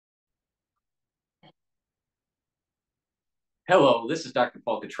Hello, this is Dr.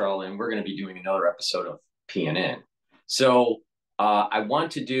 Paul Cottrell, and we're going to be doing another episode of PNN. So, I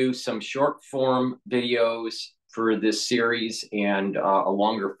want to do some short form videos for this series and a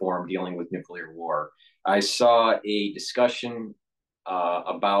longer form dealing with nuclear war. I saw a discussion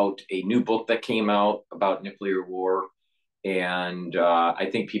about a new book that came out about nuclear war, and I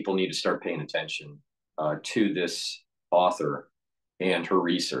think people need to start paying attention to this author and her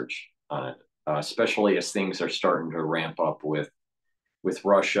research on it, especially as things are starting to ramp up with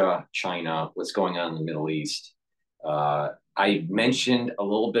Russia, China, what's going on in the Middle East. I mentioned a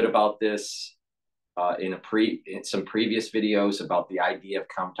little bit about this in some previous videos about the idea of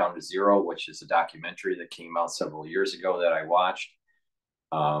Countdown to Zero, which is a documentary that came out several years ago that I watched.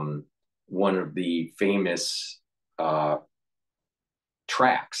 One of the famous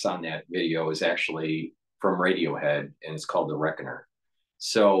tracks on that video is actually from Radiohead, and it's called The Reckoner.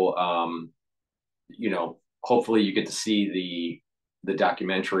 So, hopefully you get to see the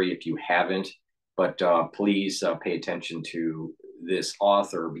documentary if you haven't, but please pay attention to this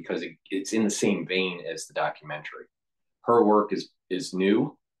author because it's in the same vein as the documentary. Her work is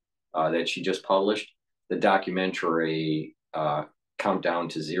new that she just published. The documentary Countdown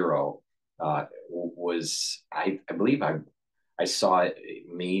to Zero was I believe I saw it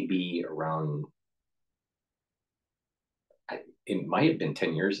maybe around, it might have been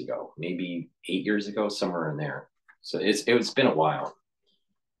 10 years ago, maybe 8 years ago, somewhere in there. So it's been a while.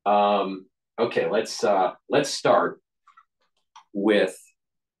 Okay, let's start with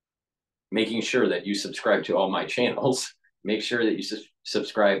making sure that you subscribe to all my channels. Make sure that you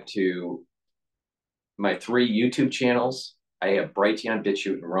subscribe to my 3 YouTube channels. I have Brighteon,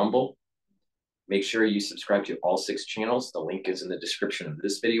 Bitchute, and Rumble. Make sure you subscribe to all 6 channels. The link is in the description of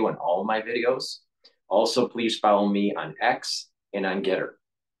this video and all of my videos. Also, please follow me on X and on GETTR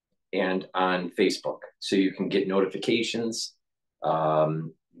and on Facebook so you can get notifications,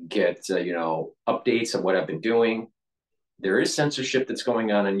 get updates on what I've been doing. There is censorship that's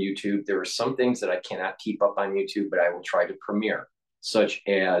going on YouTube. There are some things that I cannot keep up on YouTube, but I will try to premiere, such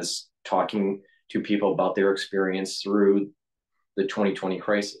as talking to people about their experience through the 2020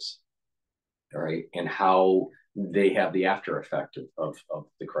 crisis, all right, and how they have the after effect of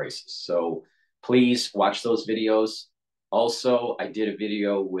the crisis. So please watch those videos. Also, I did a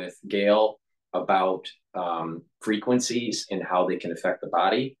video with Gail about frequencies and how they can affect the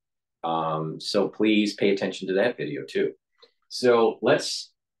body. So please pay attention to that video too. So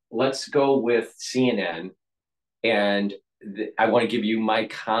let's go with CNN, and I want to give you my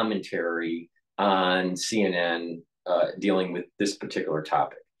commentary on CNN dealing with this particular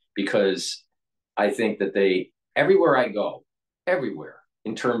topic, because I think that everywhere I go, everywhere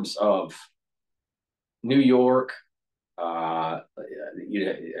in terms of New York,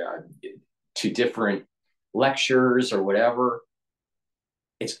 to different lectures or whatever,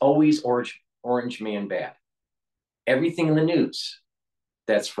 it's always orange man bad. Everything in the news,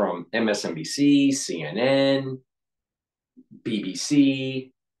 that's from MSNBC, CNN,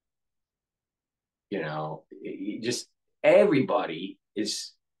 BBC, just everybody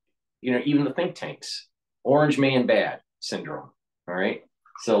is, even the think tanks, orange man bad syndrome. All right.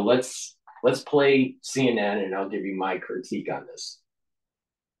 So let's play CNN and I'll give you my critique on this.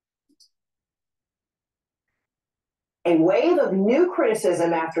 A wave of new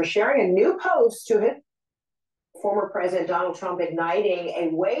criticism after sharing a new post to his former President Donald Trump, igniting a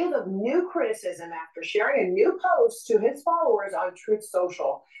wave of new criticism after sharing a new post to his followers on Truth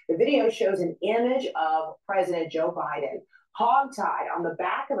Social. The video shows an image of President Joe Biden hogtied on the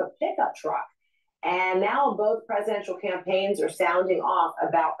back of a pickup truck. And now both presidential campaigns are sounding off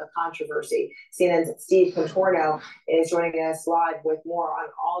about the controversy. CNN's Steve Contorno is joining us live with more on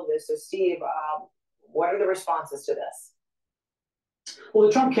all of this. So, Steve, what are the responses to this? Well,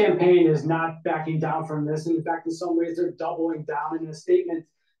 the Trump campaign is not backing down from this. And in fact, in some ways, they're doubling down in a statement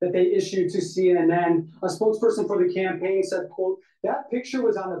that they issued to CNN. A spokesperson for the campaign said, quote, "That picture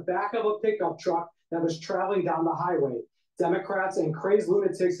was on the back of a pickup truck that was traveling down the highway. Democrats and crazed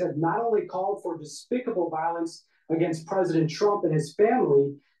lunatics have not only called for despicable violence against President Trump and his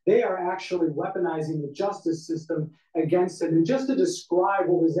family, they are actually weaponizing the justice system against him." And just to describe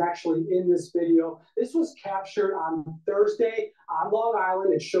what was actually in this video, this was captured on Thursday on Long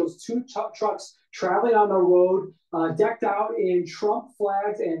Island. It shows 2 trucks traveling on the road, decked out in Trump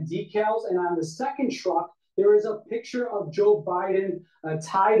flags and decals. And on the second truck, there is a picture of Joe Biden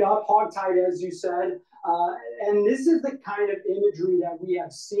tied up, hog-tied, as you said. And this is the kind of imagery that we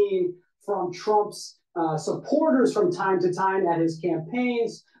have seen from Trump's supporters from time to time at his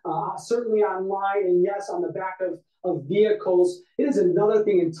campaigns, certainly online, and yes, on the back of vehicles. It is another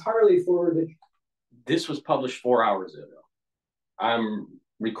thing entirely for the... This was published 4 hours ago. I'm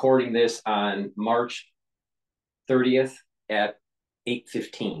recording this on March 30th at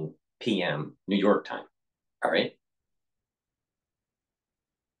 8:15 p.m. New York time. All right.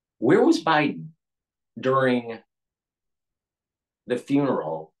 Where was Biden during the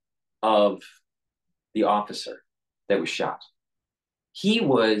funeral of the officer that was shot? He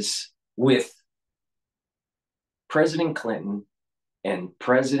was with President Clinton and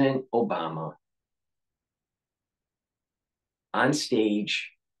President Obama on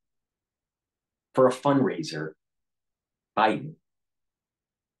stage for a fundraiser, Biden,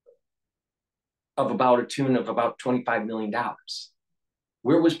 of about a tune of about $25 million.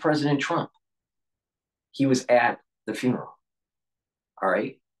 Where was President Trump? He was at the funeral. All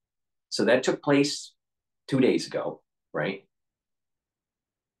right. So that took place 2 days ago, right?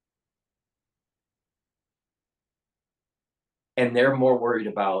 And they're more worried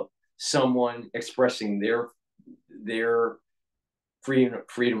about someone expressing their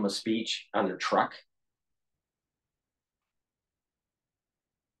freedom of speech on their truck.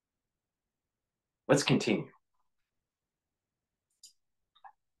 Let's continue.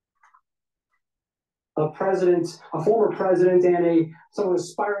 A former president, and someone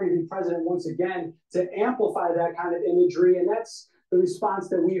aspiring to be president once again, to amplify that kind of imagery. And that's the response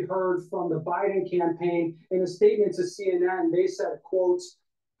that we heard from the Biden campaign. In a statement to CNN, they said, quote,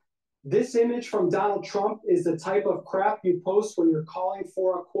 "This image from Donald Trump is the type of crap you post when you're calling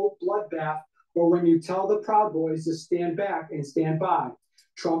for a, quote, bloodbath, or when you tell the Proud Boys to stand back and stand by.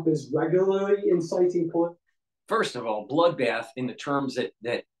 Trump is regularly inciting political." First of all, bloodbath in the terms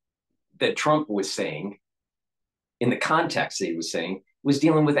that Trump was saying, in the context that he was saying, was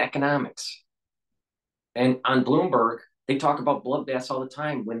dealing with economics. And on Bloomberg, they talk about bloodbaths all the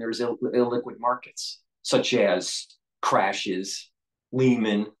time when there's illiquid markets, such as crashes,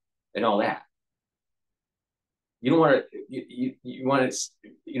 Lehman, and all that. You don't want to, you want to,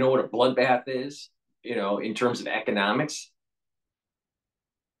 you know what a bloodbath is, in terms of economics?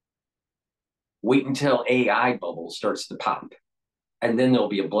 Wait until AI bubble starts to pop, and then there'll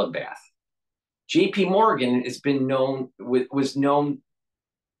be a bloodbath. JP Morgan was known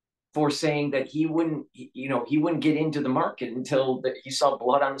for saying that he wouldn't get into the market until he saw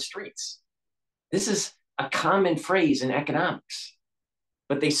blood on the streets. This is a common phrase in economics,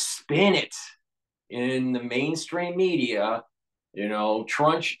 but they spin it in the mainstream media,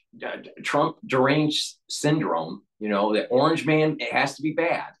 Trump deranged syndrome, the orange man, it has to be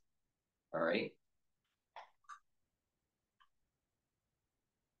bad. All right.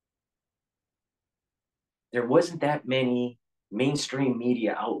 There wasn't that many mainstream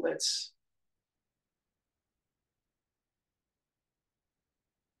media outlets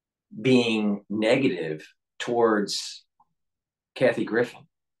being negative towards Kathy Griffin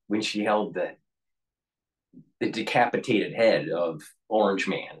when she held the decapitated head of Orange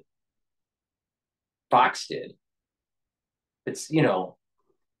Man. Fox did. It's,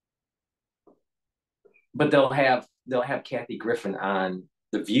 but they'll have Kathy Griffin on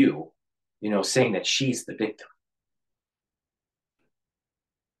The View, saying that she's the victim.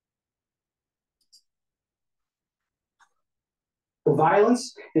 For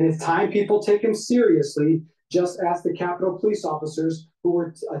violence, and it's time people take him seriously. Just ask the Capitol police officers who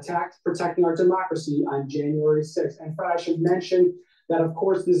were attacked protecting our democracy on January 6th. And Fred, I should mention that, of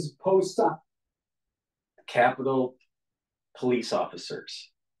course, this is post Capitol police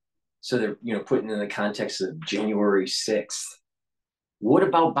officers. So they're, putting in the context of January 6th. What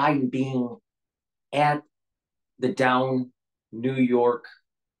about Biden being at the down New York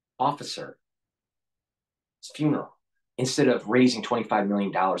officer's funeral instead of raising $25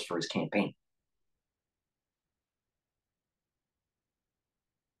 million for his campaign?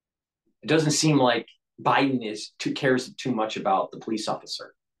 It doesn't seem like Biden cares too much about the police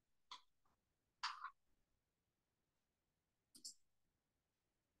officer.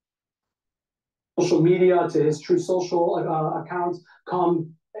 Social media to his True Social accounts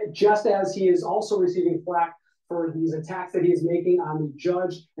come just as he is also receiving flack for these attacks that he is making on the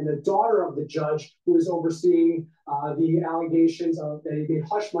judge and the daughter of the judge who is overseeing the allegations of that he made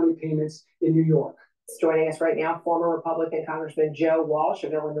hush money payments in New York. Joining us right now, former Republican Congressman Joe Walsh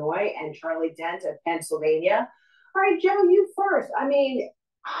of Illinois and Charlie Dent of Pennsylvania. All right, Joe, you first. I mean,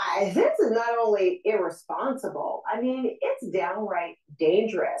 this is not only irresponsible, I mean, it's downright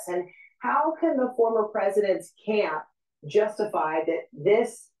dangerous. And how can the former president's camp justify that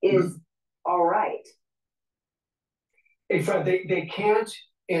this is all right? Hey, Fred, they can't,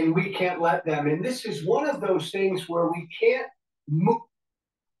 and we can't let them. And this is one of those things where we can't move.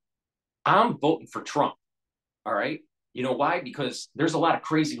 I'm voting for Trump, all right? You know why? Because there's a lot of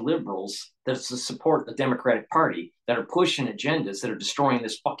crazy liberals that support the Democratic Party that are pushing agendas that are destroying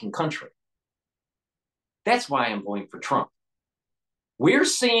this fucking country. That's why I'm voting for Trump.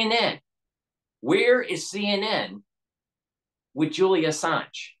 Where's CNN? Where is CNN with Julia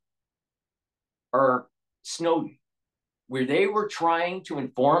Assange or Snowden, where they were trying to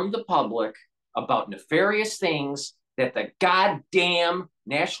inform the public about nefarious things that the goddamn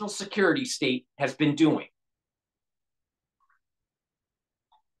national security state has been doing?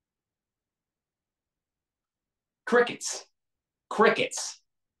 Crickets. Crickets.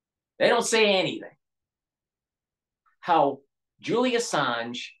 They don't say anything. How Julia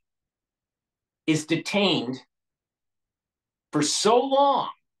Assange is detained for so long,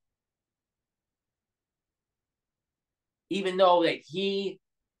 even though that he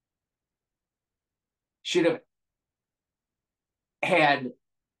should have had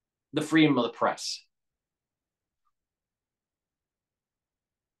the freedom of the press.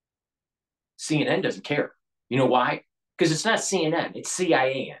 CNN doesn't care. You know why? Because it's not CNN, it's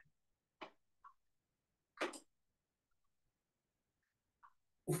CIA.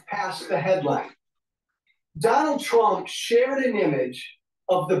 Past the headline. Donald Trump shared an image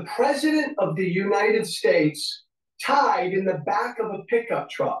of the President of the United States tied in the back of a pickup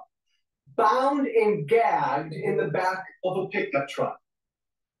truck, bound and gagged in the back of a pickup truck.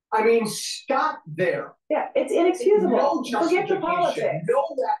 I mean, stop there. Yeah, it's inexcusable. No Forget the politics.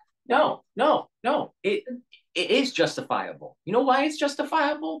 No. It is justifiable. You know why it's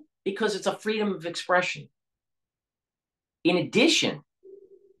justifiable? Because it's a freedom of expression. In addition,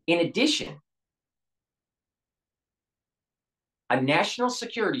 a national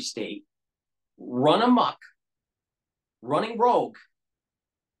security state run amok, running rogue,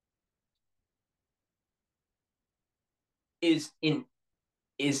 is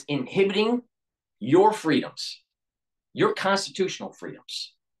inhibiting your freedoms, your constitutional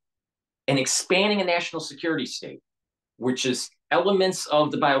freedoms, and expanding a national security state, which is elements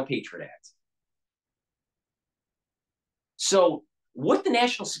of the Biopatriot Act. So what the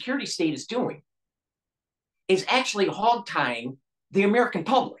national security state is doing is actually hog-tying the American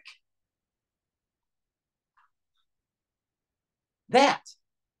public. That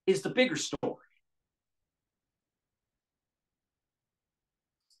is the bigger story.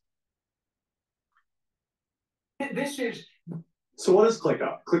 This is So what is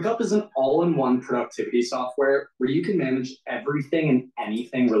ClickUp? ClickUp is an all-in-one productivity software where you can manage everything and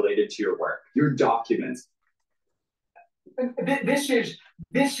anything related to your work, your documents. This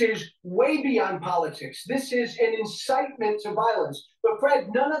is way beyond politics. This is an incitement to violence. But Fred,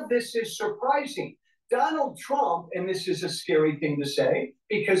 none of this is surprising. Donald Trump, and this is a scary thing to say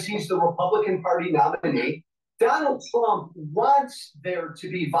because he's the Republican Party nominee, Donald Trump wants there to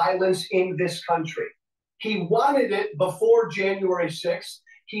be violence in this country. He wanted it before January 6th.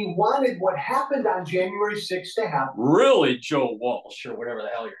 He wanted what happened on January 6th to happen. Really, Joe Walsh, or whatever the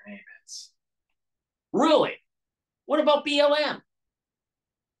hell your name is? Really? What about BLM?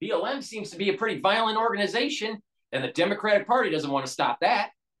 BLM seems to be a pretty violent organization, and the Democratic Party doesn't want to stop that.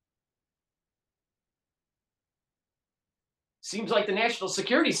 Seems like the national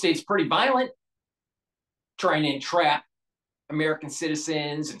security state's pretty violent, trying to entrap American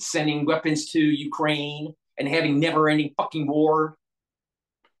citizens and sending weapons to Ukraine and having never-ending fucking war.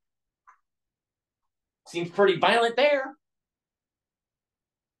 Seems pretty violent there.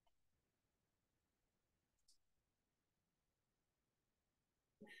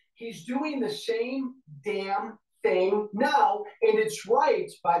 He's doing the same damn thing now, and it's right,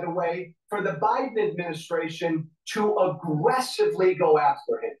 by the way, for the Biden administration to aggressively go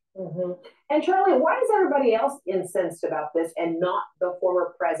after him. Mm-hmm. And Charlie, why is everybody else incensed about this and not the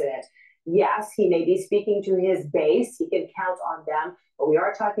former president? Yes, he may be speaking to his base. He can count on them. But we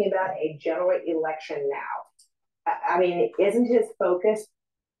are talking about a general election now. I mean, isn't his focus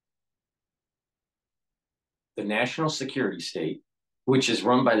the national security state, which is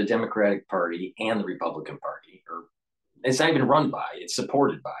run by the Democratic Party and the Republican Party, or it's not even run by, it's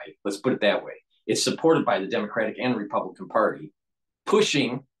supported by, let's put it that way. It's supported by the Democratic and Republican Party,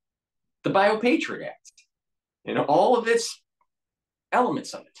 pushing the Biopatriot Act and all of its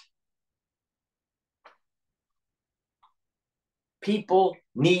elements of it. People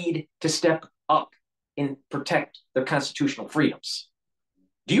need to step up and protect their constitutional freedoms.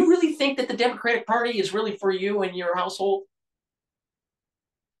 Do you really think that the Democratic Party is really for you and your household?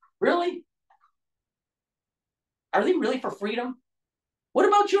 Really? Are they really for freedom? What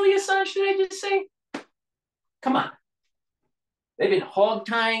about Julia Assange, did I just say? Come on. They've been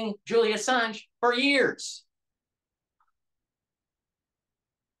hog-tying Julia Assange for years.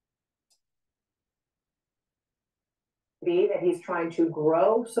 be that he's trying to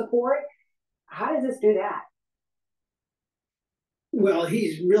grow support? How does this do that? Well,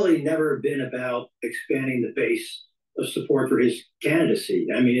 he's really never been about expanding the base of support for his candidacy.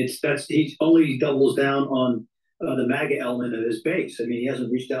 I mean, he only doubles down on the MAGA element of his base. I mean, he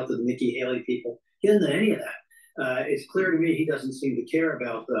hasn't reached out to the Nikki Haley people. He hasn't done any of that. It's clear to me he doesn't seem to care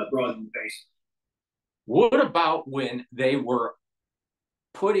about broadening the base. What about when they were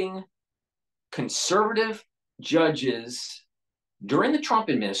putting conservative judges during the Trump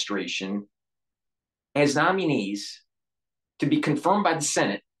administration as nominees to be confirmed by the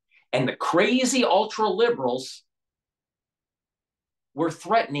Senate, and the crazy ultra liberals were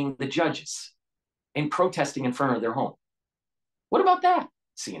threatening the judges and protesting in front of their home? What about that,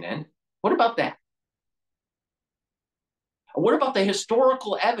 CNN? What about that? What about the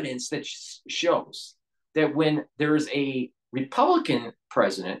historical evidence that shows that when there's a Republican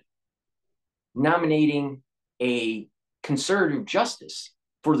president nominating a conservative justice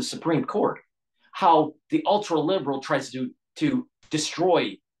for the Supreme Court, how the ultra liberal tries to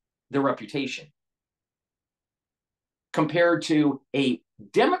destroy their reputation, compared to a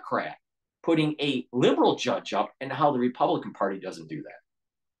Democrat putting a liberal judge up, and how the Republican Party doesn't do that?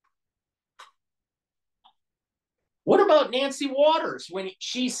 What about Nancy Waters when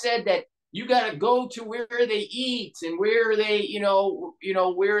she said that you got to go to where they eat and where they,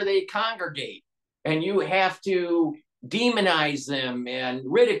 where they congregate, and you have to demonize them and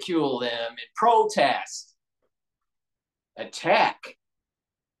ridicule them and protest, attack?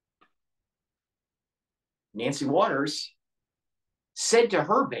 Nancy Waters said to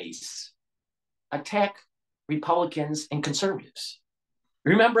her base, attack Republicans and conservatives.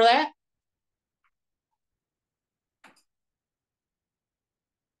 Remember that?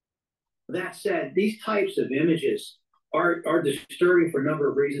 That said, these types of images are disturbing for a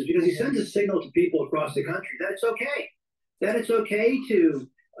number of reasons, because he sends a signal to people across the country that it's okay. That it's okay to.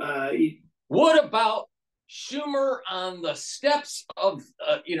 What about Schumer on the steps of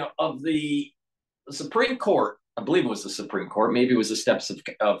the Supreme Court? I believe it was the Supreme Court. Maybe it was the steps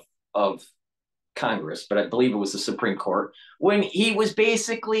of Congress, but I believe it was the Supreme Court, when he was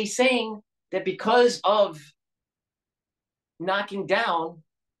basically saying that because of knocking down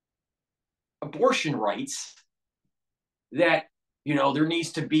abortion rights, that there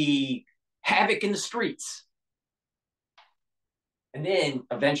needs to be havoc in the streets. And then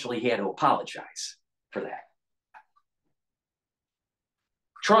eventually he had to apologize for that.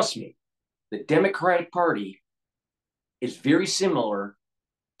 Trust me, the Democratic Party is very similar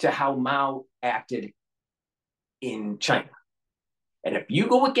to how Mao acted in China. And if you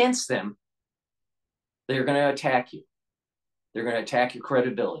go against them, they're going to attack you. They're going to attack your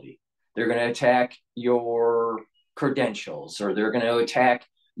credibility. They're going to attack your credentials, or they're going to attack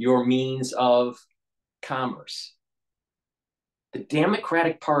your means of commerce. The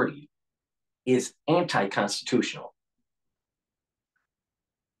Democratic Party is anti-constitutional.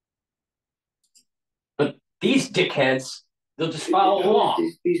 But these dickheads, they'll just follow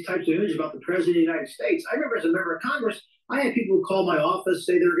along. These types of images about the President of the United States. I remember as a member of Congress, I had people who call my office,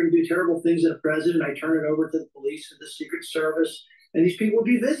 say they were going to do terrible things to the president. I turn it over to the police and the Secret Service, and these people would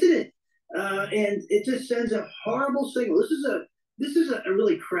be visited. And it just sends a horrible signal. This is a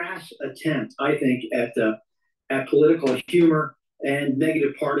really crass attempt, I think, at political humor and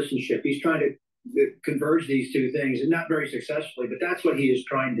negative partisanship. He's trying to converge these two things, and not very successfully, but that's what he is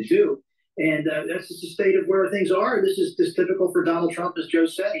trying to do. And that's just the state of where things are. This is typical for Donald Trump, as Joe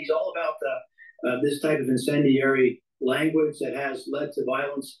said. He's all about this type of incendiary language that has led to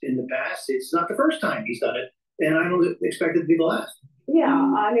violence in the past. It's not the first time he's done it, and I don't expect it to be the last. Yeah,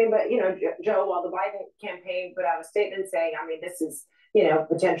 I mean, but Joe, while the Biden campaign put out a statement saying, this is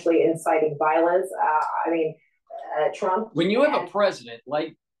potentially inciting violence. Trump. When you have a president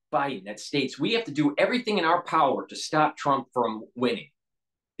like Biden that states we have to do everything in our power to stop Trump from winning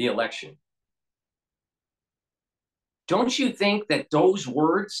the election, don't you think that those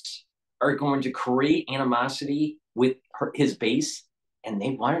words are going to create animosity with his base? And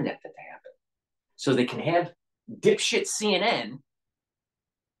they wanted that to happen so they can have dipshit CNN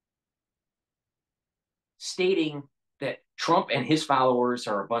stating that Trump and his followers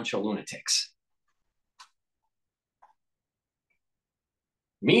are a bunch of lunatics.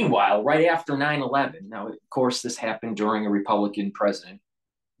 Meanwhile, right after 9/11, now, of course, this happened during a Republican president,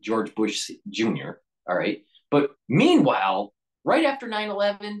 George Bush Jr., all right? But meanwhile, right after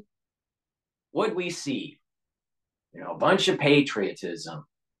 9/11, what'd we see? A bunch of patriotism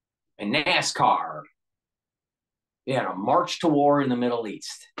and NASCAR. A march to war in the Middle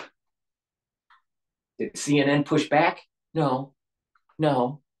East. Did CNN push back? No.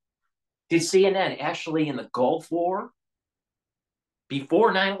 Did CNN actually in the Gulf War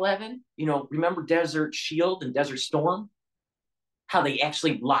before 9/11, remember Desert Shield and Desert Storm? How they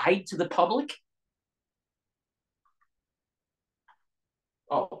actually lied to the public?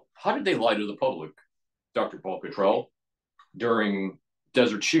 Oh, how did they lie to the public, Dr. Paul Cottrell, during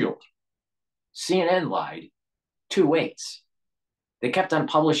Desert Shield? CNN lied two ways. They kept on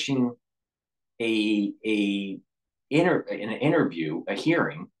publishing an interview, a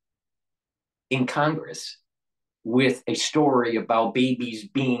hearing in Congress with a story about babies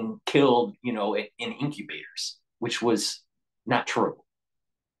being killed, in incubators, which was not true.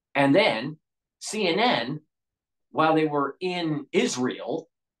 And then CNN, while they were in Israel,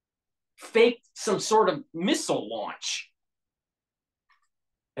 faked some sort of missile launch.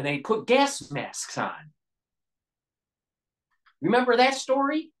 And they put gas masks on. Remember that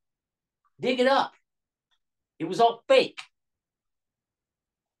story? Dig it up. It was all fake.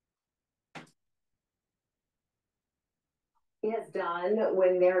 Has done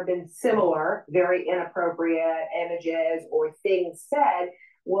when there have been similar, very inappropriate images or things said,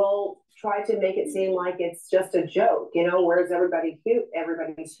 will try to make it seem like it's just a joke. Where's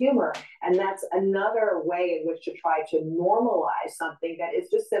everybody's humor? And that's another way in which to try to normalize something that is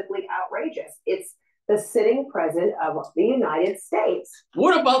just simply outrageous. It's the sitting president of the United States.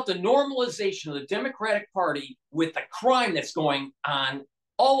 What about the normalization of the Democratic Party with the crime that's going on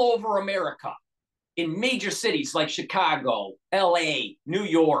all over America? In major cities like Chicago, LA, New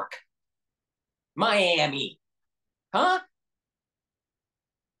York, Miami. Huh?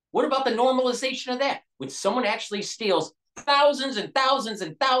 What about the normalization of that? When someone actually steals thousands and thousands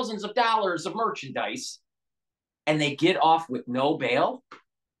and thousands of dollars of merchandise and they get off with no bail?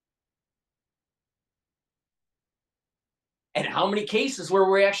 And how many cases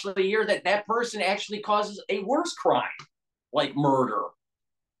where we actually hear that that person actually causes a worse crime, like murder?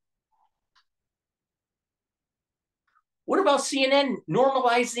 What about CNN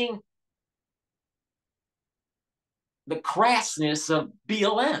normalizing the crassness of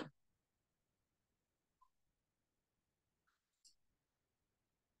BLM?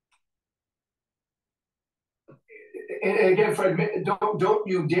 And again, Fred, don't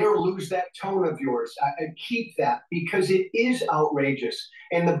you dare lose that tone of yours. I keep that, because it is outrageous.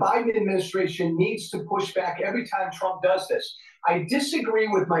 And the Biden administration needs to push back every time Trump does this. I disagree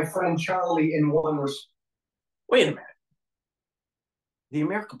with my friend Charlie in one respect. Wait a minute. The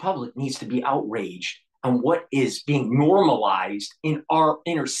American public needs to be outraged on what is being normalized in our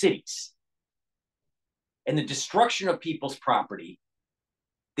inner cities and the destruction of people's property,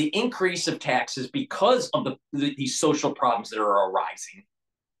 the increase of taxes because of these social problems that are arising,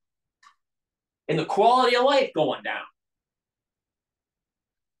 and the quality of life going down.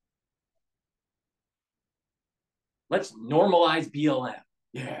 Let's normalize BLM.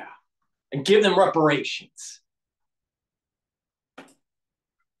 Yeah. And give them reparations.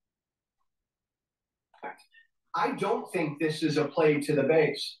 I don't think this is a play to the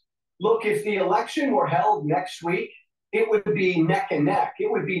base. Look, if the election were held next week, it would be neck and neck.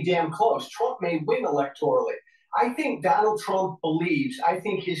 It would be damn close. Trump may win electorally. I think Donald Trump believes, I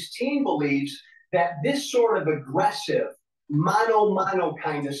think his team believes that this sort of aggressive, mano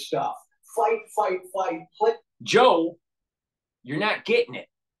kind of stuff, fight, Joe, you're not getting it.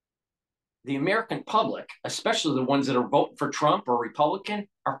 The American public, especially the ones that are voting for Trump or Republican,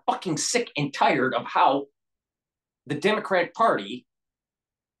 are fucking sick and tired of how the Democratic Party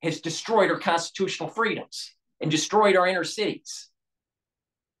has destroyed our constitutional freedoms and destroyed our inner cities,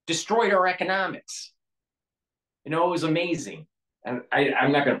 destroyed our economics. It was amazing. And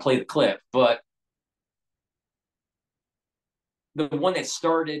I'm not going to play the clip, but the one that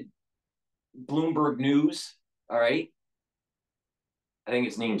started Bloomberg News, all right? I think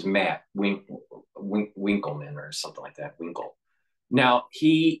his name's Matt Winkleman or something like that, Winkle. Now,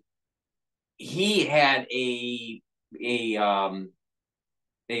 he had a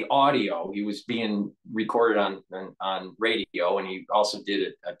audio. He was being recorded on radio, and he also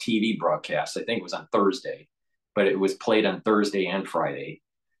did a TV broadcast. I think it was on Thursday, but it was played on Thursday and Friday.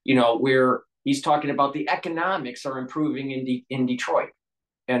 Where he's talking about the economics are improving in Detroit,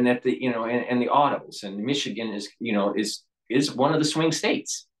 and that the autos, and Michigan is one of the swing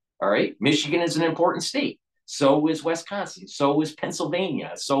states. All right, Michigan is an important state. So is Wisconsin. So is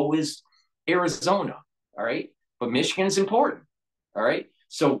Pennsylvania. So is Arizona. All right, but Michigan is important. All right.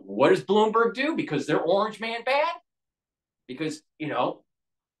 So what does Bloomberg do? Because they're orange man bad? Because,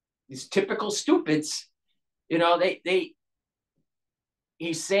 these typical stupids,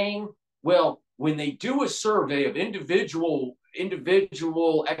 he's saying, well, when they do a survey of individual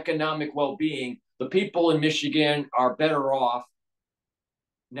economic well-being, the people in Michigan are better off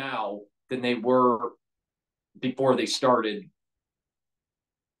now than they were before they started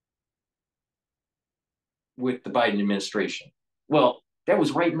with the Biden administration. Well, that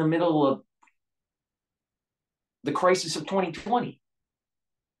was right in the middle of the crisis of 2020.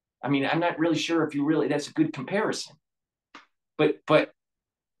 I mean, I'm not really sure if that's a good comparison. But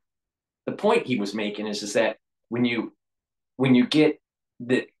the point he was making is that when you get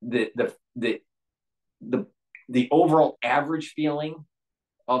the overall average feeling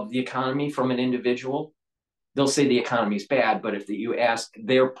of the economy from an individual, they'll say the economy is bad. But if you ask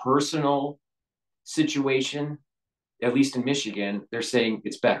their personal situation, at least in Michigan, they're saying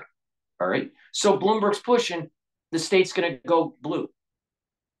it's better. All right. So Bloomberg's pushing, the state's going to go blue.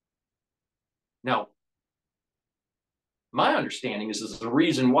 Now, my understanding is the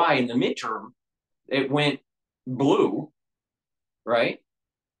reason why in the midterm it went blue, right,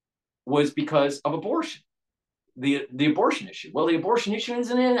 was because of abortion, the abortion issue. Well, the abortion issue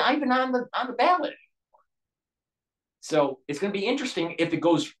isn't even on the ballot anymore. So it's going to be interesting if it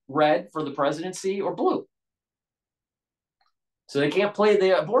goes red for the presidency or blue. So they can't play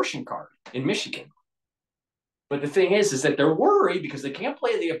the abortion card in Michigan. But the thing is that they're worried because they can't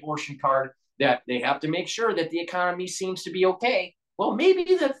play the abortion card, that they have to make sure that the economy seems to be okay. Well, maybe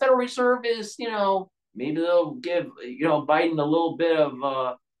the Federal Reserve is, maybe they'll give, Biden a little bit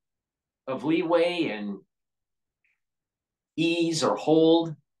of leeway and ease or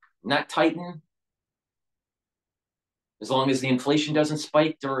hold, not tighten, as long as the inflation doesn't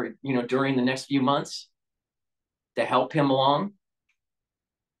spike during the next few months to help him along.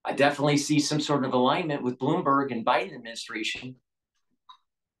 I definitely see some sort of alignment with Bloomberg and Biden administration.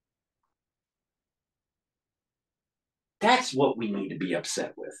 That's what we need to be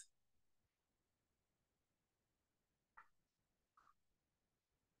upset with.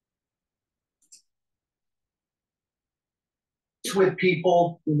 With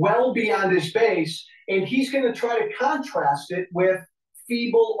people well beyond his base, and he's going to try to contrast it with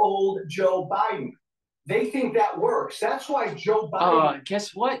feeble old Joe Biden. They think that works. That's why Joe Biden.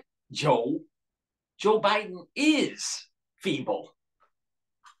 Guess what, Joe? Joe Biden is feeble.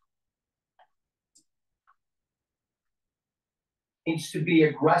 Needs to be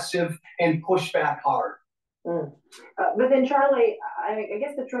aggressive and push back hard. But then, Charlie, I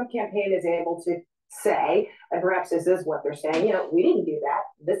guess the Trump campaign is able to say, and perhaps this is what they're saying, we didn't do that.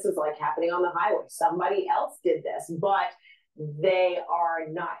 This is like happening on the highway. Somebody else did this, but they are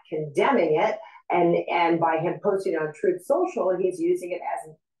not condemning it. And by him posting on Truth Social, he's using it as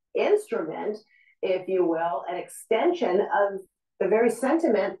an instrument, if you will, an extension of the very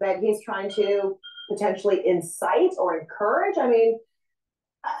sentiment that he's trying to potentially incite or encourage. I mean,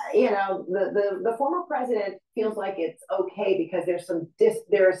 the former president feels like it's okay because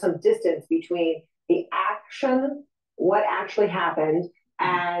there is some distance between the action, what actually happened,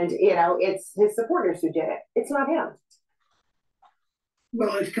 and it's his supporters who did it. It's not him.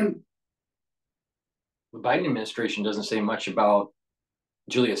 Well, the Biden administration doesn't say much about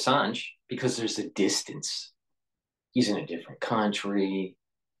Julian Assange because there's a distance. He's in a different country.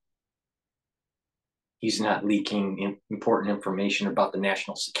 He's not leaking important information about the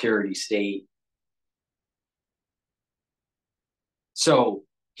national security state. So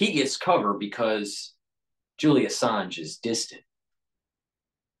he gets cover because Julian Assange is distant.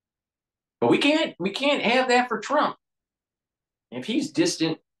 But we can't have that for Trump. If he's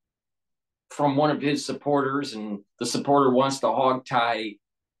distant from one of his supporters and the supporter wants to hog tie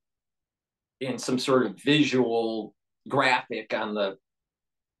in some sort of visual graphic on the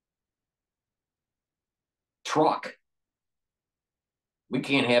truck, we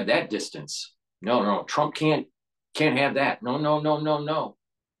can't have that distance. No, Trump can't have that. No.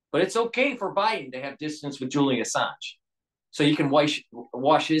 But it's okay for Biden to have distance with Julian Assange, so you can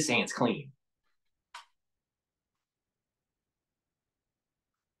wash his hands clean.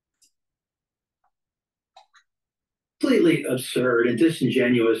 Completely absurd and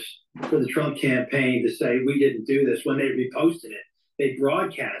disingenuous for the Trump campaign to say we didn't do this when they reposted it. They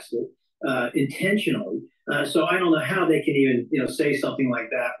broadcast it intentionally. So I don't know how they can even say something like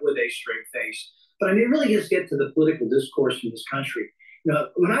that with a straight face. But I mean, really just get to the political discourse in this country.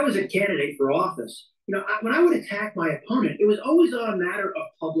 When I was a candidate for office, when I would attack my opponent, it was always on a matter of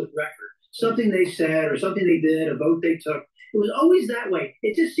public record. Something they said or something they did, a vote they took. It was always that way.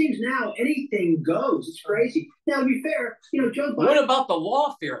 It just seems now anything goes. It's crazy. Now, to be fair, Joe Biden. What about the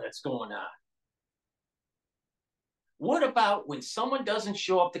lawfare that's going on? What about when someone doesn't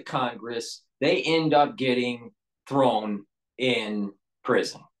show up to Congress, they end up getting thrown in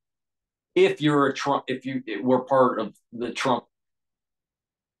prison? If you were part of the Trump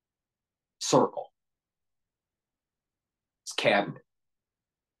circle, it's cabinet,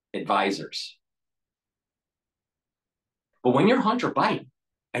 advisors. But when you're Hunter Biden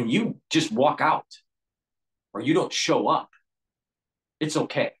and you just walk out or you don't show up, it's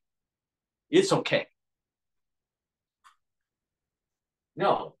okay. It's okay.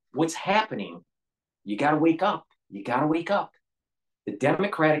 No, what's happening, you got to wake up. You got to wake up. The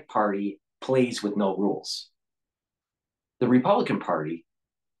Democratic Party plays with no rules. The Republican Party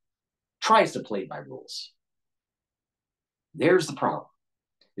tries to play by rules. There's the problem,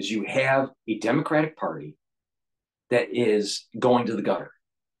 is you have a Democratic Party that is going to the gutter.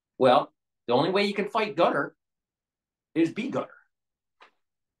 Well, the only way you can fight gutter is be gutter.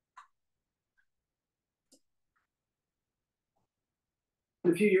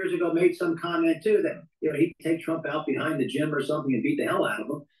 A few years ago made some comment too that he'd take Trump out behind the gym or something and beat the hell out of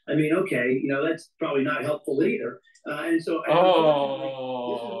him. I mean, okay, that's probably not helpful either. And so,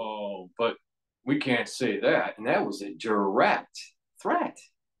 but we can't say that, and that was a direct threat.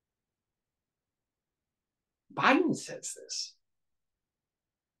 Biden says this.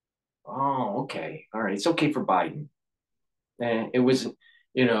 Oh, okay, all right, it's okay for Biden. And it wasn't,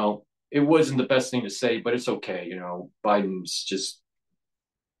 it wasn't the best thing to say, but it's okay. Biden's just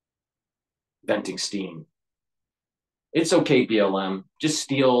venting steam. It's okay, BLM. Just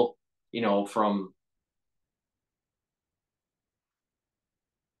steal, from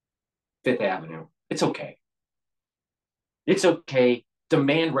Fifth Avenue. It's okay. It's okay.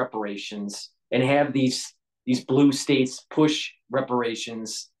 Demand reparations and have these blue states push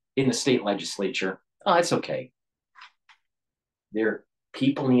reparations in the state legislature. Oh, it's okay.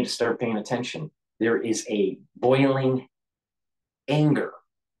 People need to start paying attention. There is a boiling anger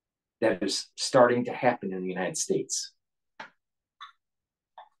that is starting to happen in the United States.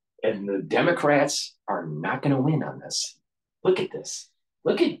 And the Democrats are not going to win on this. Look at this.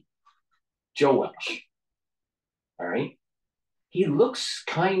 Look at Joe Welch. All right? He looks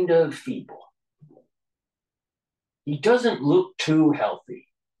kind of feeble. He doesn't look too healthy.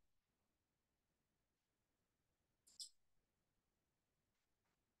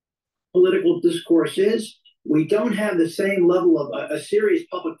 Political discourse is we don't have the same level of a serious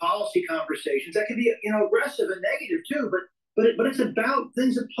public policy conversations that can be aggressive and negative too, but it's about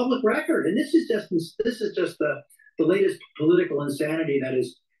things of public record, and this is just the latest political insanity that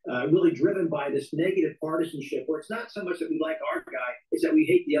is really driven by this negative partisanship, where it's not so much that we like our guy, it's that we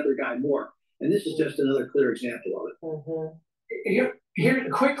hate the other guy more, and this is just another clear example of it. Mm-hmm. Here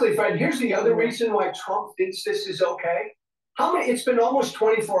quickly, Fred. Here's the other reason why Trump thinks this is okay. It's been almost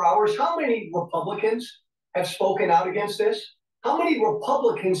 24 hours. How many Republicans have spoken out against this? How many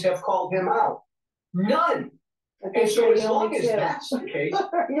Republicans have called him out? None. And so as long as that's the case.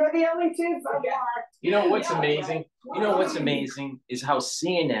 You're the only two so far. You know what's amazing? You know what's amazing is how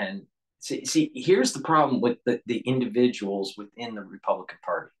CNN, see here's the problem with the individuals within the Republican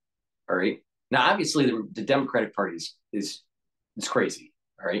Party. All right. Now, obviously, the Democratic Party is crazy.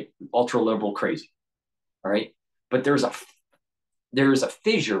 All right. Ultra liberal crazy. All right. But there's a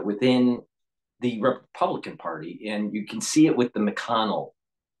fissure within the Republican Party, and you can see it with the McConnell,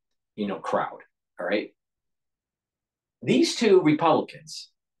 crowd. All right. These two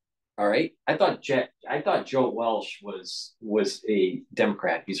Republicans, all right. I thought Joe Welch was a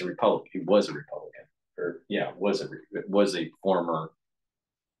Democrat. He's a Republican. He was a Republican, was a former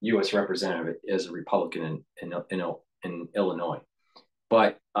U.S. representative as a Republican in Illinois.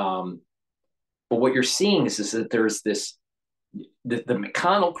 But what you're seeing is that there's this the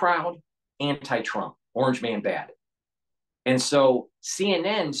McConnell crowd, anti-Trump, orange man bad. And so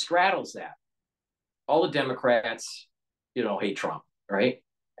CNN straddles that. All the Democrats, hate Trump, right?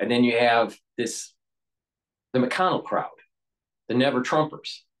 And then you have the McConnell crowd, the never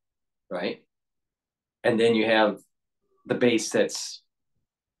Trumpers, right? And then you have the base that's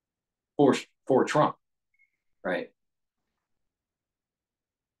for Trump, right?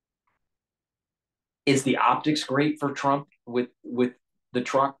 Is the optics great for Trump with the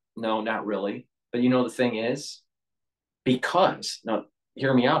truck? No, not really. But the thing is, now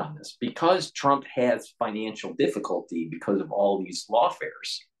hear me out on this, because Trump has financial difficulty because of all these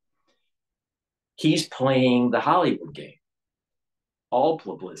lawfares, he's playing the Hollywood game. All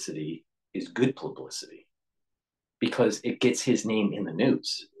publicity is good publicity because it gets his name in the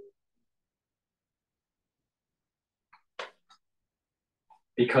news.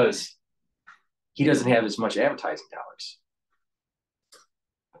 Because he doesn't have as much advertising dollars.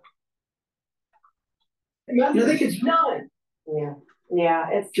 They could none. Yeah.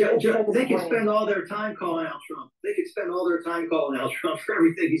 They could spend all their time calling out Trump. They could spend all their time calling out Trump for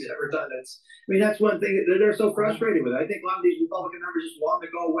everything he's ever done. That's one thing that they're so frustrated with. I think a lot of these Republican members just want to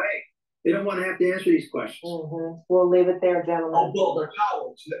go away. They don't want to have to answer these questions. We'll leave it there, gentlemen. Oh, Bill, they're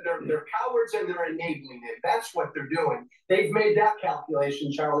cowards. They're cowards, and they're enabling it. That's what they're doing. They've made that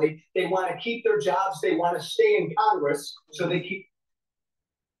calculation, Charlie. They want to keep their jobs. They want to stay in Congress, so they keep.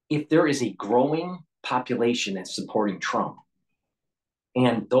 If there is a growing population that's supporting Trump,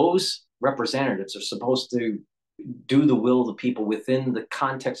 and those representatives are supposed to do the will of the people within the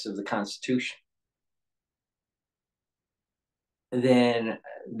context of the Constitution, then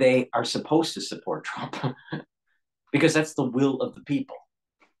they are supposed to support Trump because that's the will of the people.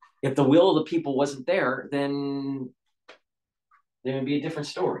 If the will of the people wasn't there, then there would be a different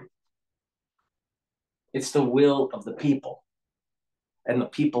story. It's the will of the people. And the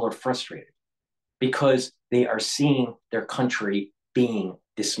people are frustrated because they are seeing their country being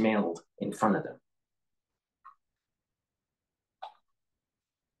dismantled in front of them.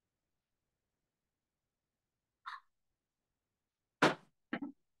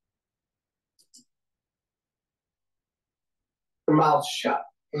 Their mouths shut.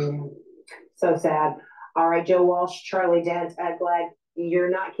 So sad. All right, Joe Walsh, Charlie Dent, Ed Glad, you're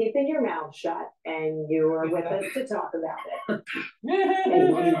not keeping your mouth shut, and you are with us to talk about it.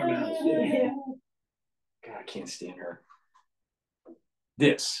 Running our mouths. God, I can't stand her.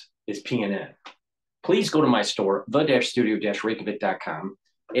 This is PNN. Please go to my store, the-studio-reykjavik.com,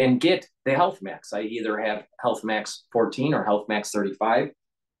 and get the Health Max. I either have Health Max 14 or Health Max 35.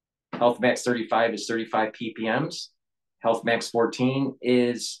 Health Max 35 is 35 ppms. Health Max 14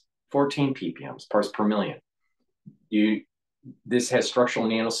 is 14 ppms, parts per million. This has structural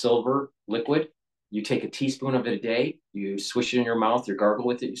nanosilver liquid. You take a teaspoon of it a day, you swish it in your mouth, you gargle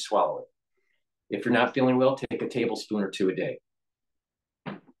with it, you swallow it. If you're not feeling well, take a tablespoon or two a day.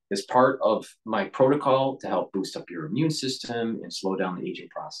 It's part of my protocol to help boost up your immune system and slow down the aging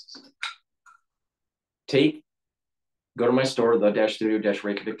process. Go to my store,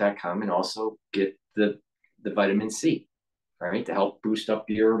 the-studio-reykjavik.com, and also get the vitamin C, right, to help boost up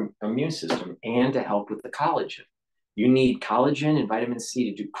your immune system and to help with the collagen. You need collagen and vitamin C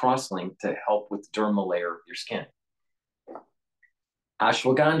to do cross-link to help with the dermal layer of your skin.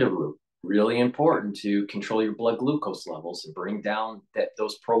 Ashwagandha root, really important to control your blood glucose levels and bring down that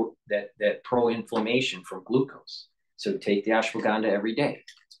pro-inflammation from glucose. So take the ashwagandha every day.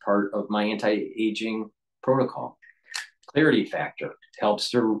 It's part of my anti-aging protocol. Clarity factor helps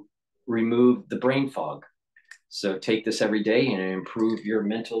to remove the brain fog. So take this every day and improve your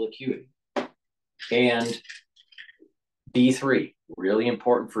mental acuity. And D3, really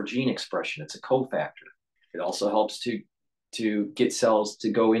important for gene expression. It's a cofactor. It also helps to get cells to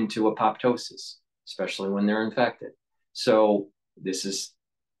go into apoptosis, especially when they're infected. So this is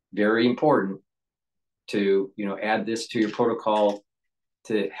very important to add this to your protocol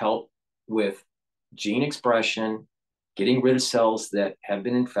to help with gene expression, getting rid of cells that have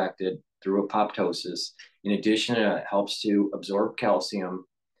been infected through apoptosis. In addition, it helps to absorb calcium.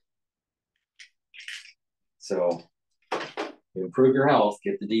 So improve your health,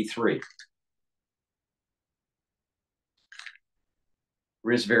 get the D3.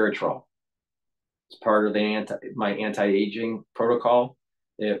 Resveratrol. It's part of my anti-aging protocol.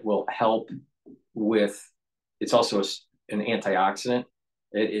 It will help with, it's also an antioxidant.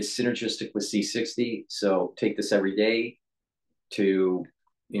 It is synergistic with C60. So take this every day to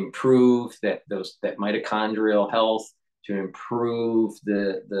improve that mitochondrial health, to improve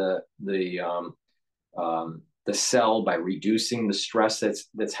the cell by reducing the stress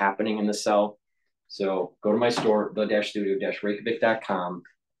that's happening in the cell. So go to my store, the-studio-reykjavik.com,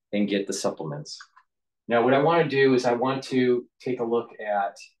 and get the supplements. Now, what I want to do is I want to take a look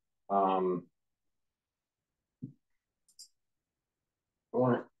at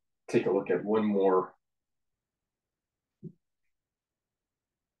one more.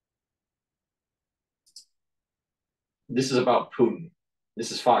 This is about Putin.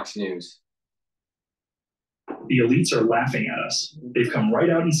 This is Fox News. The elites are laughing at us. They've come right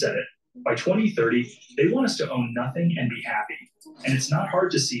out and said it. By 2030, they want us to own nothing and be happy. And it's not hard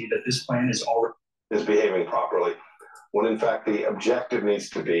to see that this plan is already behaving properly, when in fact the objective needs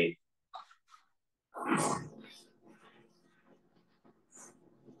to be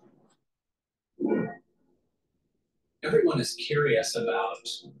everyone is curious about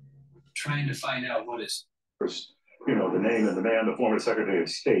trying to find out what is the name of the man, the former Secretary of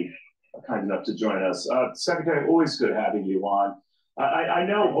State, kind enough to join us. Secretary, always good having you on. I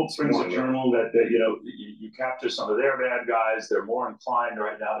know Hope Springs Journal that you capture some of their bad guys. They're more inclined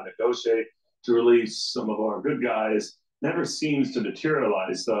right now to negotiate to release some of our good guys. Never seems to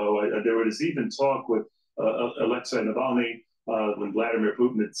materialize, though. There was even talk with Alexei Navalny when Vladimir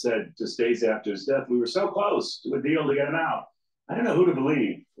Putin had said just days after his death, we were so close to a deal to get him out. I don't know who to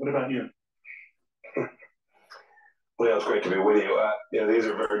believe. What about you? Well, it's great to be with you. These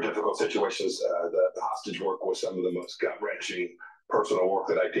are very difficult situations. The hostage work was some of the most gut-wrenching personal work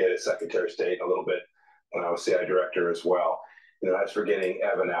that I did as Secretary of State, a little bit when I was CI Director as well. As for getting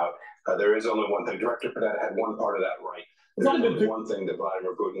Evan out, there is only one thing. Director Panetta had one part of that right. There's only one thing that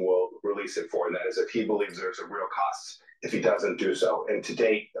Vladimir Putin will release it for, and that is if he believes there's a real cost if he doesn't do so. And to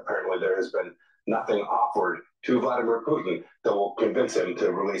date, apparently there has been nothing offered to Vladimir Putin that will convince him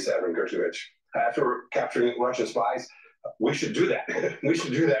to release Evan Gershkovich. After capturing Russian spies, we should do that. We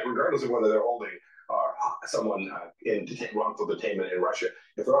should do that regardless of whether they're holding someone in wrongful detainment in Russia.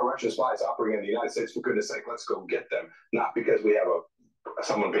 If there are Russian spies operating in the United States, for goodness sake, let's go get them. Not because we have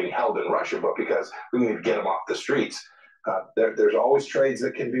someone being held in Russia, but because we need to get them off the streets. There's always trades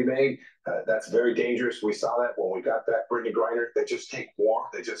that can be made. That's very dangerous. We saw that when we got back Brittany Griner. They just take more.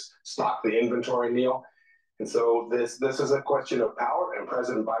 They just stock the inventory, Neil. And so this is a question of power and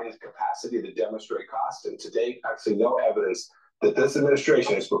President Biden's capacity to demonstrate cost. And to date, I've seen no evidence that this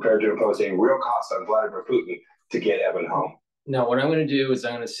administration is prepared to impose a real cost on Vladimir Putin to get Evan home. Now, what I'm going to do is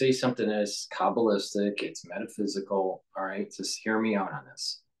I'm going to say something that's Kabbalistic, it's metaphysical, all right? Just hear me out on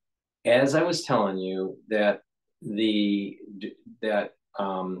this. As I was telling you that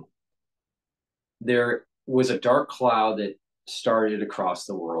there was a dark cloud that started across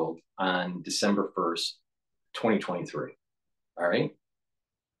the world on December 1st, 2023, all right?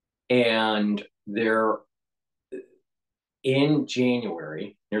 And in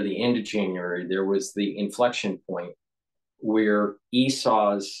January, near the end of January, there was the inflection point where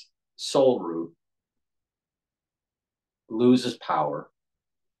Esau's soul root loses power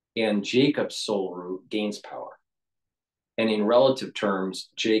and Jacob's soul root gains power. And in relative terms,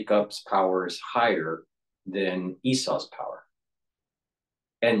 Jacob's power is higher than Esau's power.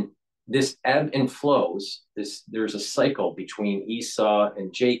 And this ebb and flows, there's a cycle between Esau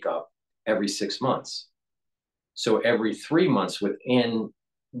and Jacob every 6 months. So every 3 months within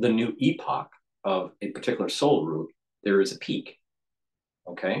the new epoch of a particular soul root, there is a peak,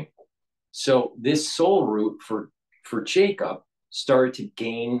 okay? So this soul root for Jacob started to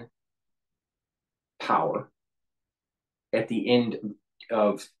gain power at the end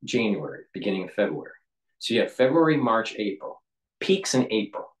of January, beginning of February. So you have February, March, April, peaks in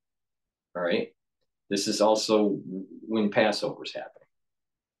April, all right? This is also when Passover is happening.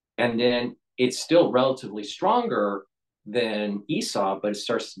 And then it's still relatively stronger than Esau, but it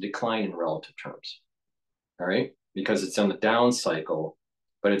starts to decline in relative terms, all right? Because it's on the down cycle,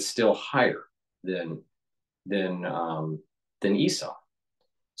 but it's still higher than Esau.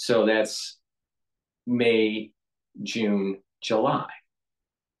 So that's May, June, July.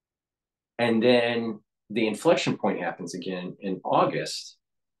 And then the inflection point happens again in August,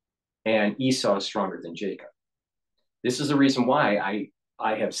 and Esau is stronger than Jacob. This is the reason why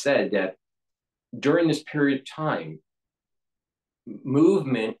I have said that during this period of time,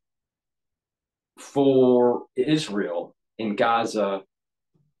 movement for Israel in Gaza,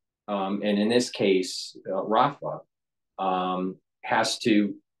 and in this case, Rafah, has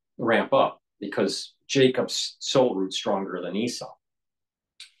to ramp up because Jacob's soul root's stronger than Esau.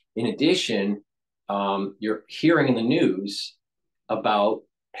 In addition, you're hearing in the news about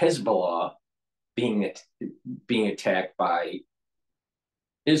Hezbollah being attacked by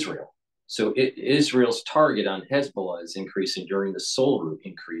Israel. So Israel's target on Hezbollah is increasing during the soul root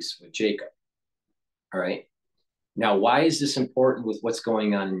increase with Jacob. All right. Now, why is this important with what's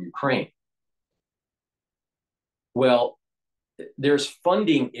going on in Ukraine? Well, there's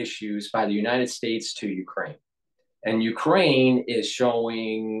funding issues by the United States to Ukraine. And Ukraine is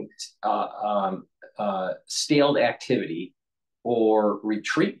showing stalled activity or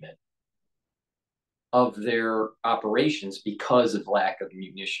retreatment of their operations because of lack of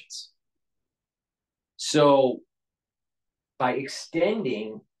munitions. So by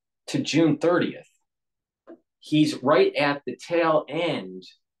extending to June 30th, he's right at the tail end,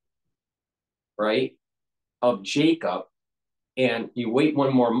 right, of Jacob. And you wait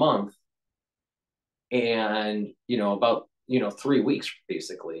one more month and, about, 3 weeks,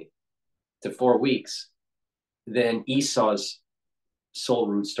 basically, to 4 weeks, then Esau's soul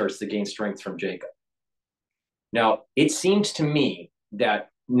root starts to gain strength from Jacob. Now, it seems to me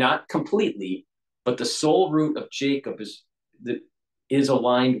that not completely, but the soul root of Jacob is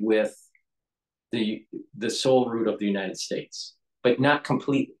aligned with the soul root of the United States, but not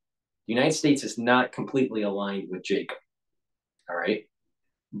completely. The United States is not completely aligned with Jacob, all right?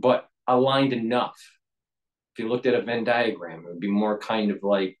 But aligned enough. If you looked at a Venn diagram, it would be more kind of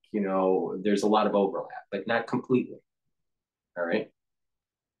like, there's a lot of overlap, but not completely, all right?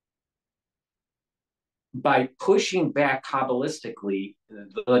 by pushing back Kabbalistically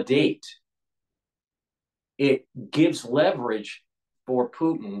the date, it gives leverage for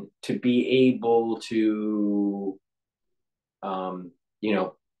Putin to be able to,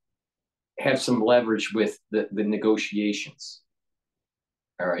 have some leverage with the negotiations.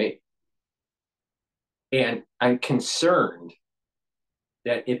 All right. And I'm concerned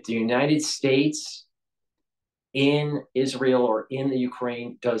that if the United States in Israel or in the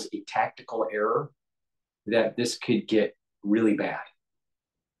Ukraine does a tactical error, that this could get really bad.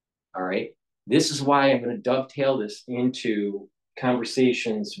 All right. This is why I'm going to dovetail this into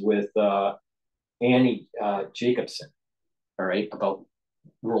conversations with Annie Jacobsen, all right, about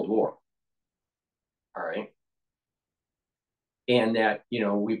World War. All right. And that,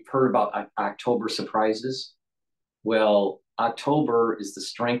 we've heard about October surprises. Well, October is the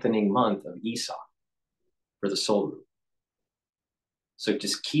strengthening month of Esau for the soul root. So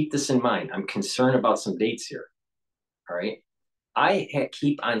just keep this in mind. I'm concerned about some dates here. All right. I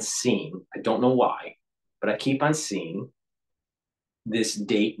keep on seeing, I don't know why, but I keep on seeing this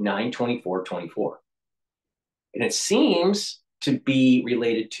date 9/24/24. And it seems to be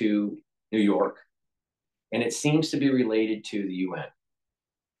related to New York, and it seems to be related to the UN.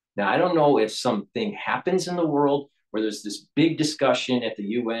 Now, I don't know if something happens in the world where there's this big discussion at the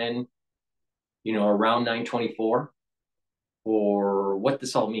UN, around 9/24, or what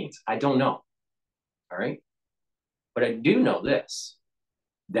this all means. I don't know. All right. But I do know this.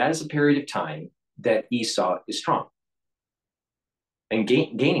 That is a period of time that Esau is strong and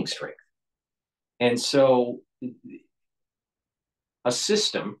gaining strength. And so a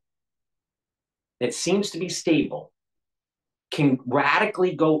system that seems to be stable can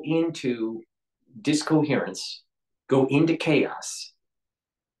radically go into discoherence, go into chaos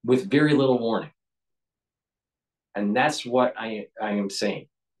with very little warning. And that's what I am saying.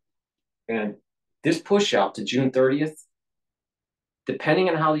 And this push out to June 30th, depending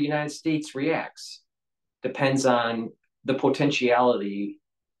on how the United States reacts, depends on the potentiality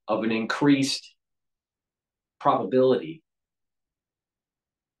of an increased probability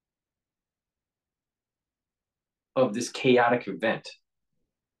of this chaotic event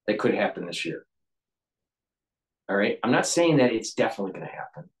that could happen this year. All right. I'm not saying that it's definitely going to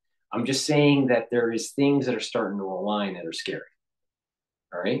happen. I'm just saying that there is things that are starting to align that are scary.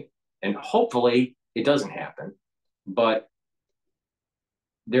 All right. And hopefully it doesn't happen, but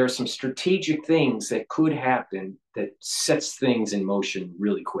there are some strategic things that could happen that sets things in motion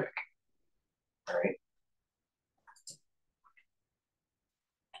really quick. All right.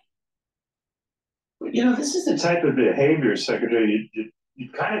 This is the type of behavior, Secretary, you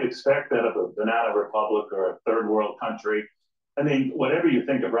kind of expect that of a banana republic or a third world country. I mean, whatever you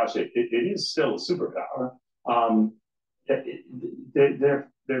think of Russia, it is still a superpower.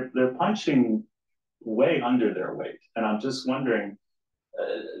 They're punching way under their weight, and I'm just wondering,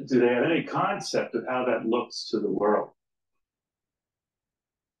 do they have any concept of how that looks to the world?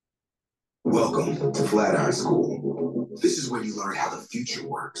 Welcome to Flatiron School. This is where you learn how the future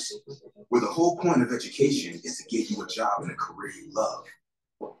works, where the whole point of education is to get you a job in a career you love.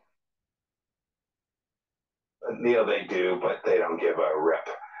 Neil, they do, but they don't give a rip.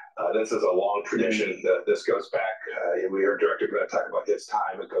 This is a long tradition. This goes back. We heard Director Grant talk about his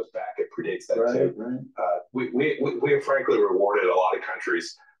time. It goes back. It predates that too. Right. We have frankly rewarded a lot of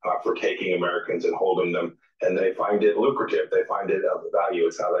countries for taking Americans and holding them, and they find it lucrative. They find it of value.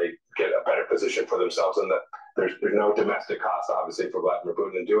 It's how they get a better position for themselves, and that there's no domestic cost, obviously, for Vladimir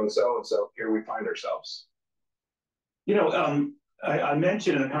Putin in doing so. And so here we find ourselves. I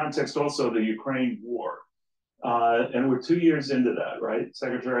mentioned in the context also of the Ukraine war. And we're 2 years into that, right,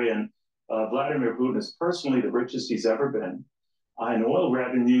 Secretary? And Vladimir Putin is personally the richest he's ever been. And oil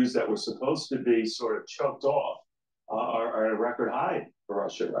revenues that were supposed to be sort of choked off are at a record high for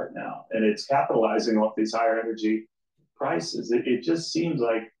Russia right now. And it's capitalizing off these higher energy prices. It just seems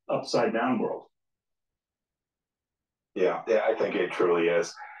like upside down world. Yeah, I think it truly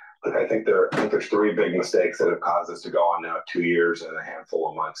is. Look, I think there's three big mistakes that have caused this to go on now 2 years and a handful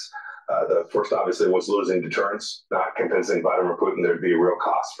of months. The first, obviously, was losing deterrence, not convincing Vladimir Putin there'd be a real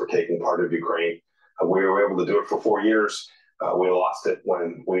cost for taking part of Ukraine. We were able to do it for 4 years. We lost it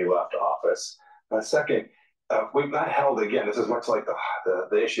when we left office. Second, we've not held, again, this is much like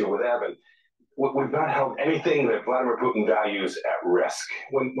the issue with Evan, we've not held anything that Vladimir Putin values at risk.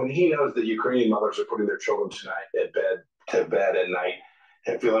 When he knows that Ukrainian mothers are putting their children to bed at night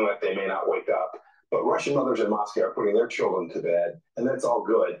and feeling like they may not wake up, but Russian mothers in Moscow are putting their children to bed, and that's all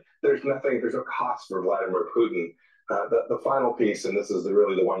good. There's no cost for Vladimir Putin. The final piece, and this is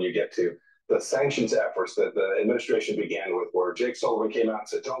really the one you get to, the sanctions efforts that the administration began with, where Jake Sullivan came out and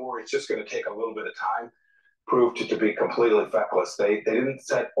said, don't worry, it's just going to take a little bit of time. proved to be completely feckless. They didn't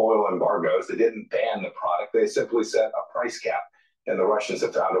set oil embargoes. They didn't ban the product. They simply set a price cap, and the Russians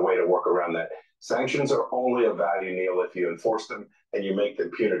have found a way to work around that. Sanctions are only of value, Neil, if you enforce them and you make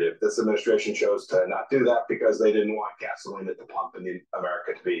them punitive. This administration chose to not do that because they didn't want gasoline at the pump in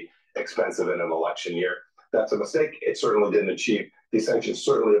America to be expensive in an election year. That's a mistake. It certainly didn't achieve. These sanctions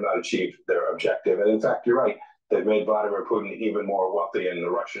certainly have not achieved their objective. And in fact, you're right. They've made Vladimir Putin even more wealthy in the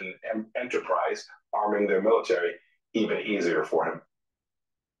Russian enterprise, arming their military even easier for him.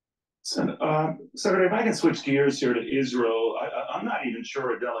 Secretary, if I can switch gears here to Israel, I'm not even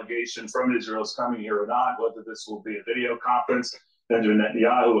sure a delegation from Israel is coming here or not, whether this will be a video conference. Benjamin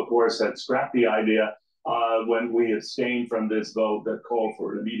Netanyahu, of course, had scrapped the idea when we abstained from this vote that called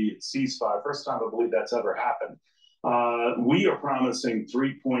for an immediate ceasefire. First time I believe that's ever happened. We are promising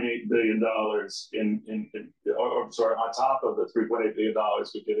 $3.8 billion on top of the $3.8 billion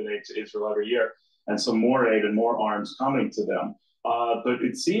we give in aid to Israel every year, and some more aid and more arms coming to them. But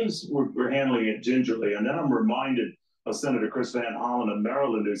it seems we're handling it gingerly. And then I'm reminded of Senator Chris Van Hollen of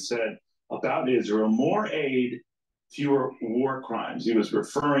Maryland, who said about Israel, more aid, fewer war crimes. He was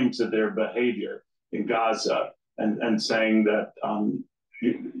referring to their behavior in Gaza and saying that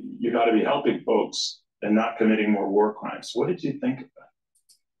you got to be helping folks and not committing more war crimes. What did you think of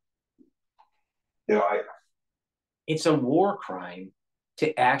that? It's a war crime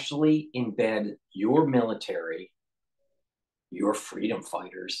to actually embed your military, your freedom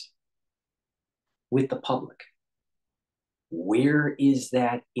fighters, with the public. Where is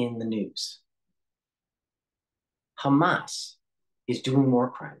that in the news? Hamas is doing war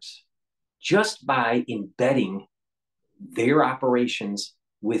crimes just by embedding their operations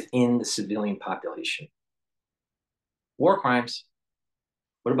within the civilian population. War crimes.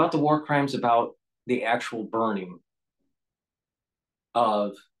 What about the war crimes about the actual burning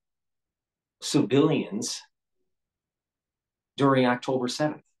of civilians during October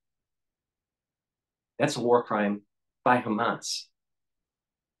 7th? That's a war crime by Hamas.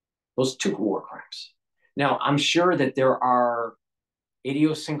 Those two war crimes. Now, I'm sure that there are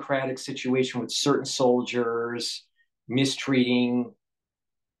idiosyncratic situations with certain soldiers mistreating,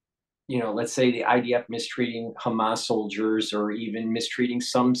 let's say the IDF mistreating Hamas soldiers or even mistreating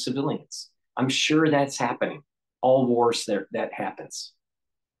some civilians. I'm sure that's happening. All wars that happens.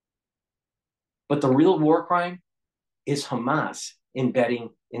 But the real war crime is Hamas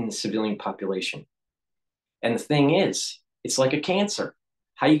embedding in the civilian population. And the thing is, it's like a cancer.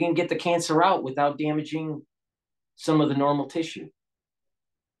 How are you going to get the cancer out without damaging some of the normal tissue?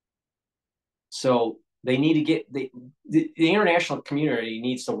 So they need to get, the international community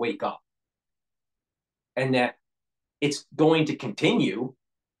needs to wake up. And that it's going to continue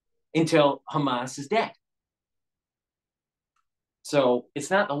until Hamas is dead. So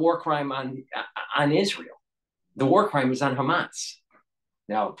it's not the war crime on Israel. The war crime is on Hamas.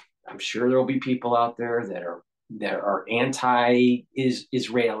 Now, I'm sure there will be people out there that are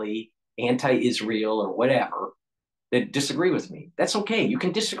anti-Israeli, anti-Israel, or whatever that disagree with me. That's okay. You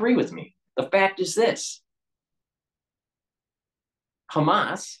can disagree with me. The fact is this: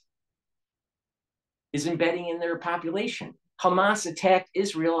 Hamas is embedding in their population. Hamas attacked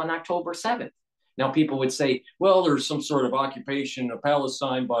Israel on October 7th. Now, people would say, well, there's some sort of occupation of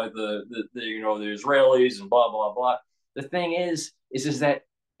Palestine by the Israelis and blah, blah, blah. The thing is that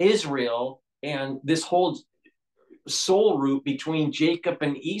Israel and this whole soul root between Jacob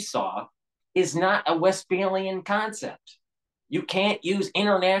and Esau is not a Westphalian concept. You can't use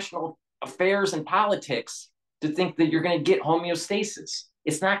international affairs and politics to think that you're going to get homeostasis.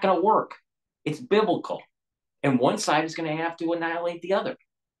 It's not going to work. It's biblical. And one side is going to have to annihilate the other,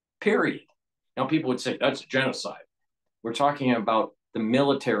 period. Now, people would say that's a genocide. We're talking about the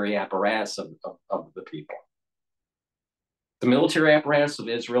military apparatus of the people. The military apparatus of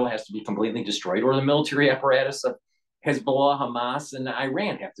Israel has to be completely destroyed, or the military apparatus of Hezbollah, Hamas, and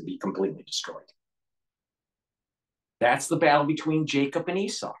Iran have to be completely destroyed. That's the battle between Jacob and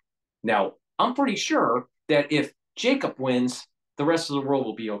Esau. Now, I'm pretty sure that if Jacob wins, the rest of the world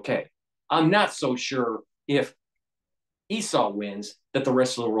will be okay. I'm not so sure if Esau wins that the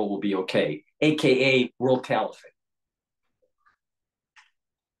rest of the world will be okay, aka world caliphate.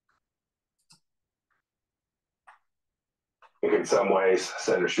 I think in some ways,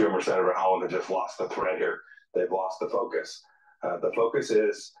 Senator Schumer, Senator Holland have just lost the thread here. They've lost the focus. The focus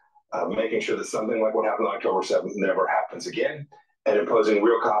is making sure that something like what happened on October 7th never happens again, and imposing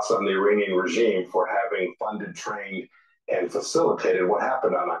real costs on the Iranian regime for having funded, trained, and facilitated what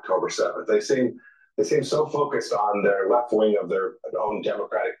happened on October 7th. They seem so focused on their left wing of their own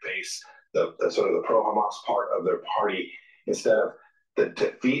Democratic base, the sort of the pro-Hamas part of their party, instead of the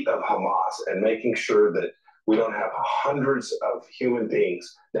defeat of Hamas and making sure that We don't have hundreds of human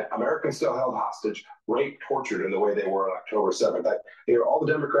beings that Americans still held hostage, raped, tortured in the way they were on October 7th. All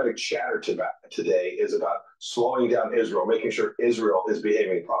the Democratic chatter today is about slowing down Israel, making sure Israel is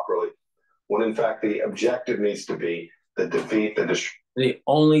behaving properly, when in fact the objective needs to be the defeat, the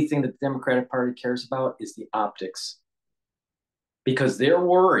only thing that the Democratic Party cares about is the optics, because they're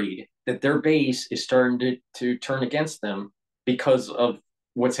worried that their base is starting to turn against them because of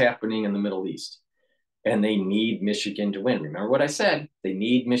what's happening in the Middle East. And they need Michigan to win. Remember what I said? They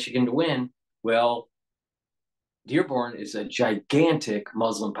need Michigan to win. Well, Dearborn is a gigantic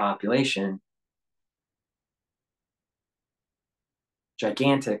Muslim population.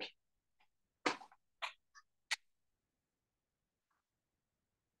 Gigantic.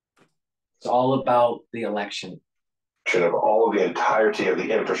 It's all about the election. Of all of the entirety of the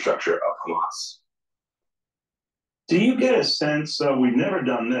infrastructure of Hamas. Do you get a sense, we've never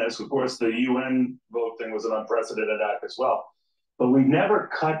done this, of course the UN vote thing was an unprecedented act as well, but we've never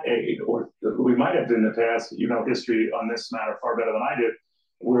cut aid, or we might have in the past, you know, history on this matter far better than I did,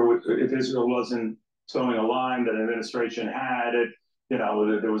 where if Israel wasn't towing a line that an administration had, it, you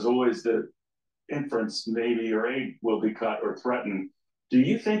know, there was always the inference maybe your aid will be cut or threatened. Do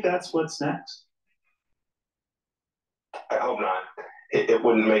you think that's what's next? I hope not. It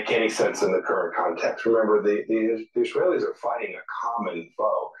wouldn't make any sense in the current context. Remember, the Israelis are fighting a common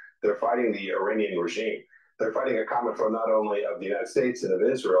foe. They're fighting the Iranian regime. They're fighting a common foe not only of the United States and of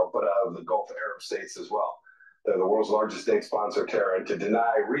Israel, but of the Gulf Arab states as well. They're the world's largest state sponsor of terror, and to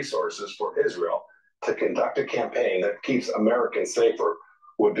deny resources for Israel to conduct a campaign that keeps Americans safer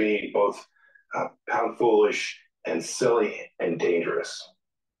would be both pound foolish and silly and dangerous.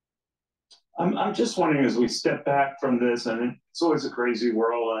 I'm just wondering, as we step back from this, and it's always a crazy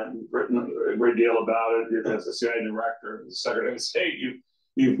world. I've written a great deal about it as a CIA director, as Secretary of State.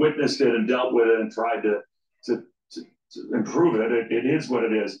 You've witnessed it and dealt with it and tried to improve it. It is what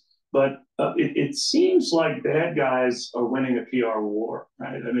it is. But it seems like bad guys are winning a PR war,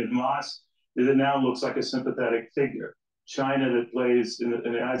 right? I mean, Hamas, it now looks like a sympathetic figure. China, that plays in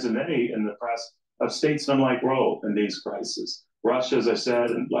the eyes of many in the press, a statesman-like role in these crises. Russia, as I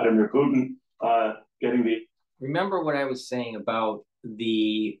said, and Vladimir Putin getting the... Remember what I was saying about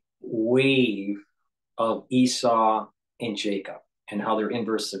the wave of Esau and Jacob and how they're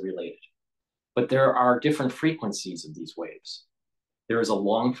inversely related. But there are different frequencies of these waves. There is a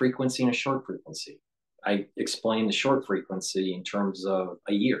long frequency and a short frequency. I explained the short frequency in terms of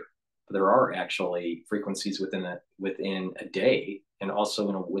a year. There are actually frequencies within a day and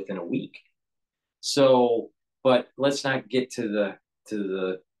also within a week. So, but let's not get to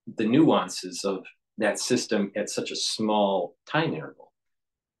the nuances of that system at such a small time interval.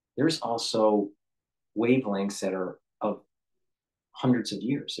 There's also wavelengths that are of hundreds of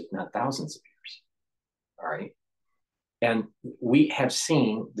years, if not thousands of years. All right. And we have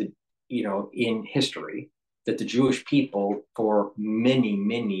seen in history that the Jewish people for many,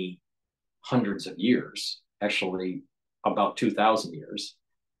 many hundreds of years, actually about 2,000 years,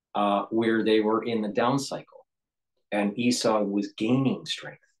 where they were in the down cycle and Esau was gaining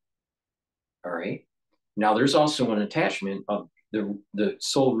strength. All right. Now there's also an attachment of the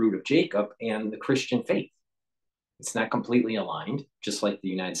soul root of Jacob and the Christian faith. It's not completely aligned, just like the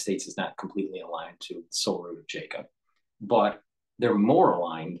United States is not completely aligned to the soul root of Jacob, but they're more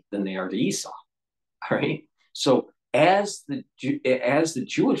aligned than they are to Esau. All right. So as the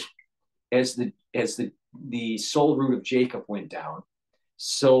soul root of Jacob went down,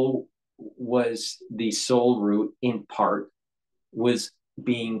 so was the soul root in part was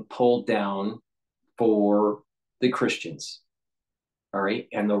being pulled down for the Christians. All right.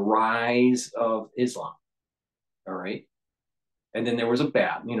 And the rise of Islam. All right. And then there was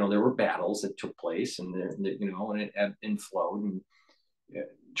there were battles that took place, and and it ebbed and flowed, and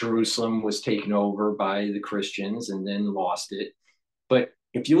Jerusalem was taken over by the Christians and then lost it. But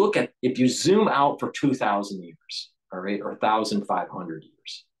if you zoom out for 2,000 years, all right, or 1,500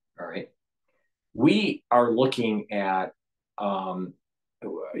 years, all right, we are looking at,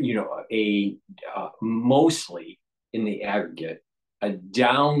 mostly in the aggregate, a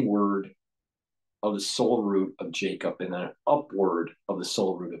downward of the soul root of Jacob and an upward of the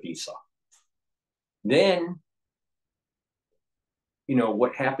soul root of Esau. Then,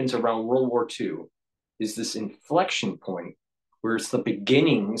 what happens around World War II is this inflection point where it's the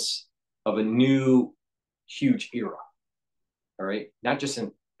beginnings of a new huge era. All right. Not just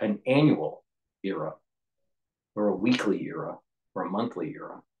an annual era or a weekly era or a monthly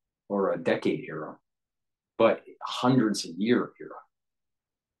era or a decade era, but hundreds of year era.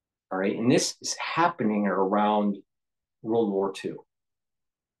 All right. And this is happening around World War II.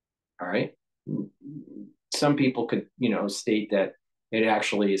 All right. some people could, state that it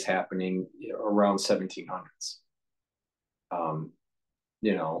actually is happening around 1700s.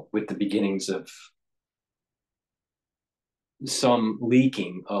 With the beginnings of some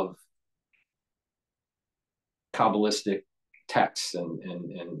leaking of Kabbalistic texts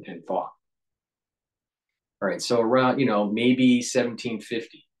and thought. All right, so around, maybe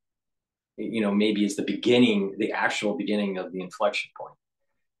 1750, maybe is the actual beginning of the inflection point,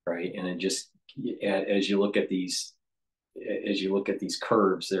 right? And it just, as you look at these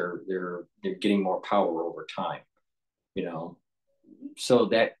curves, they're getting more power over time, so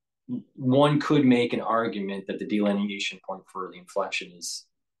that one could make an argument that the delineation point for the inflection is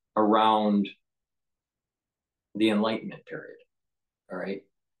around the Enlightenment period. All right.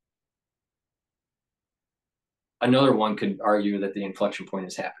 Another one could argue that the inflection point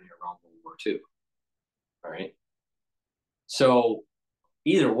is happening around World War II. All right. So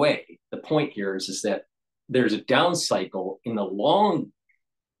either way, the point here is that there's a down cycle in the long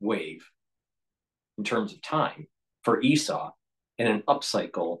wave in terms of time for Esau, and an up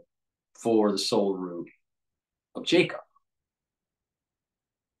cycle for the soul root of Jacob.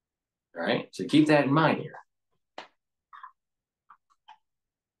 All right, so keep that in mind here.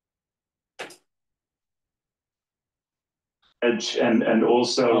 And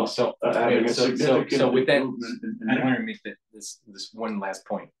also having a significant so with that, improvement I want to make this one last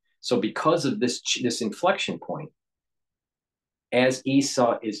point. So because of this inflection point, as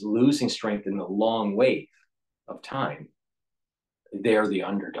Esau is losing strength in the long wave of time, they're the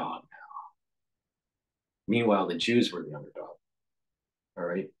underdog now. Meanwhile, the Jews were the underdog. All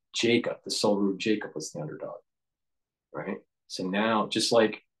right. Jacob, the soul root Jacob, was the underdog. Right. So now, just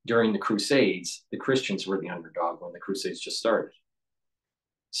like during the Crusades, the Christians were the underdog when the Crusades just started.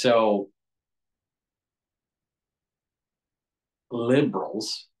 So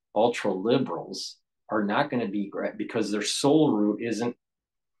liberals, ultra liberals, are not going to be great because their soul root isn't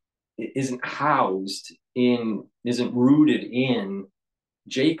rooted in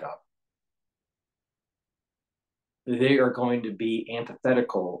Jacob. They are going to be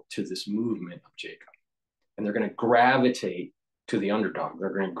antithetical to this movement of Jacob, and they're going to gravitate to the underdog. They're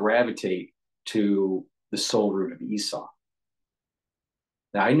going to gravitate to the soul root of Esau.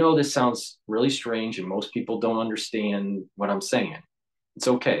 Now, I know this sounds really strange, and most people don't understand what I'm saying. It's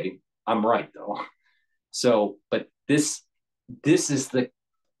okay. I'm right, though. So, but this is the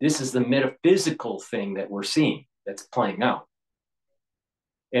metaphysical thing that we're seeing that's playing out.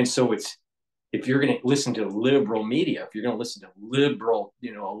 And so if you're going to listen to liberal media, if you're going to listen to liberal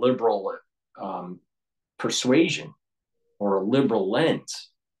persuasion or a liberal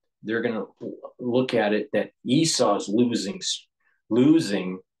lens, they're going to look at it that Esau's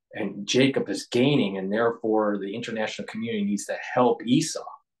losing and Jacob is gaining, and therefore the international community needs to help Esau,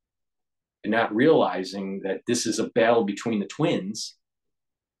 and not realizing that this is a battle between the twins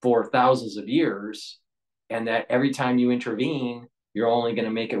for thousands of years, and that every time you intervene, you're only going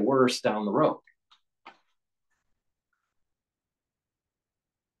to make it worse down the road.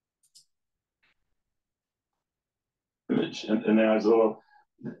 And as well,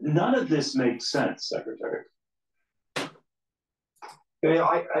 none of this makes sense, Secretary.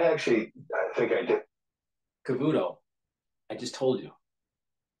 I think I did. Cavuto, I just told you.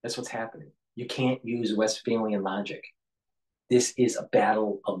 That's what's happening. You can't use Westphalian logic. This is a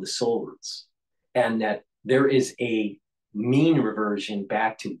battle of the soul roots. And that there is a mean reversion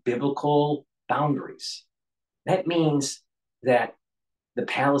back to biblical boundaries. That means that the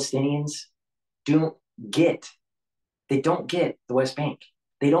Palestinians don't get the West Bank.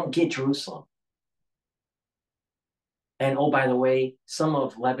 They don't get Jerusalem. And oh, by the way, some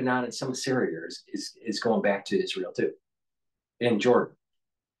of Lebanon and some of Syria is going back to Israel too, and Jordan.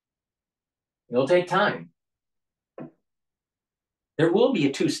 It'll take time. There will be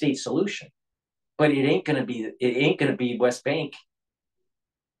a two-state solution, but it ain't gonna be West Bank.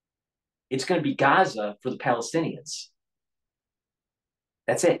 It's gonna be Gaza for the Palestinians.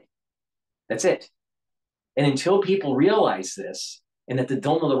 That's it. That's it. And until people realize this, and that the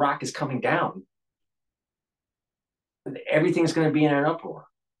Dome of the Rock is coming down, everything's going to be in an uproar.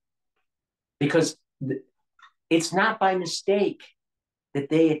 Because it's not by mistake that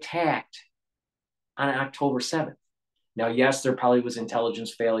they attacked on October 7th. Now, yes, there probably was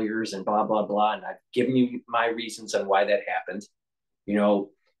intelligence failures and blah, blah, blah. And I've given you my reasons on why that happened.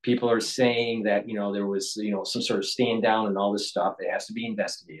 People are saying that, there was, some sort of stand down and all this stuff. It has to be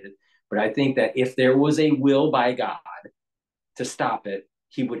investigated. But I think that if there was a will by God to stop it,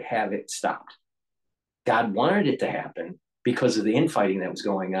 he would have it stopped. God wanted it to happen because of the infighting that was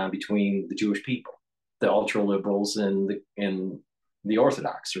going on between the Jewish people, the ultra liberals and the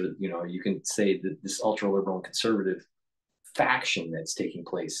orthodox, or you can say that this ultra liberal and conservative faction that's taking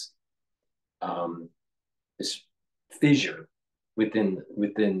place, this fissure within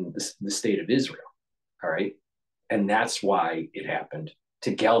the state of Israel. All right, and that's why it happened,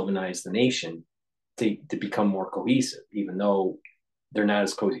 to galvanize the nation to become more cohesive, even though they're not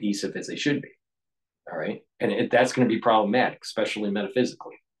as cohesive as they should be. All right, and that's going to be problematic, especially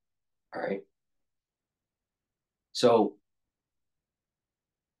metaphysically. All right, so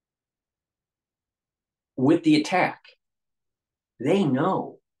with the attack, they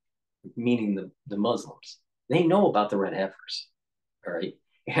know, meaning the Muslims, they know about the red heifers. All right,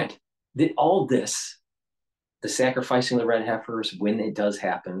 and all this, the sacrificing of the red heifers, when it does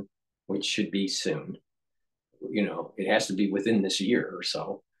happen, which should be soon, it has to be within this year or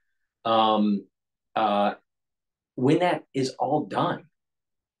so. When that is all done,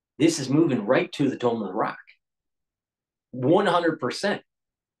 this is moving right to the Dome of the Rock. 100%.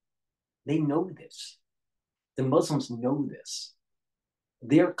 They know this. The Muslims know this.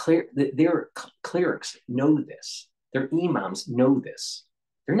 Their clerics know this. Their imams know this.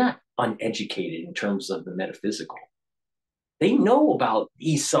 They're not uneducated in terms of the metaphysical. They know about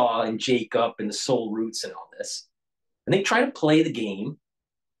Esau and Jacob and the soul roots and all this. And they try to play the game.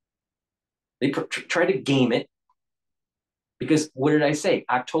 They try to game it. Because what did I say?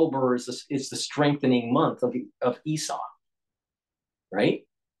 October is the strengthening month of Esau. Right?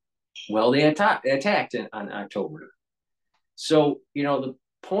 Well, they attacked on October. So, the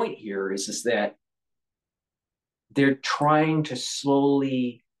point here is that they're trying to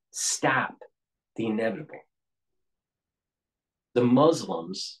slowly stop the inevitable. The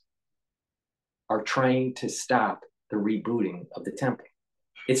Muslims are trying to stop the rebooting of the temple.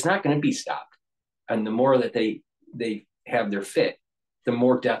 It's not going to be stopped. And the more that they have their fit, the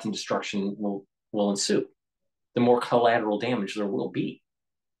more death and destruction will ensue. The more collateral damage there will be,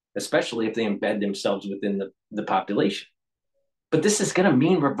 especially if they embed themselves within the population. But this is going to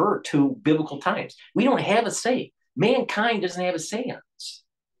mean revert to biblical times. We don't have a say. Mankind doesn't have a say on this.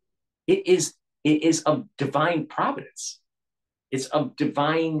 It is of divine providence. It's of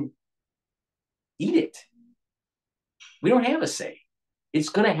divine edict. We don't have a say. It's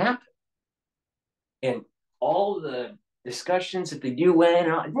going to happen. And all the discussions at the UN,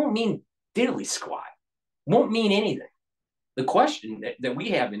 it won't mean diddly squat. Won't mean anything. The question that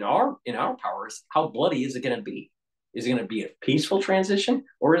we have in our power is, how bloody is it going to be? Is it going to be a peaceful transition,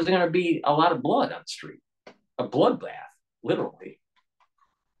 or is it going to be a lot of blood on the street? A bloodbath, literally.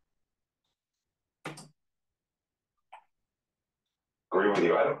 Agree with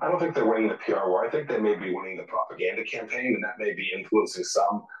you. I don't think they're winning the PR war. I think they may be winning the propaganda campaign, and that may be influencing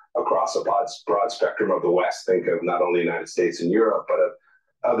some across a broad spectrum of the West. Think of not only the United States and Europe, but of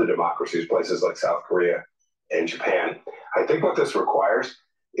other democracies, places like South Korea and Japan. I think what this requires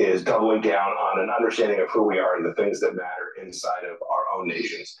is doubling down on an understanding of who we are and the things that matter inside of our own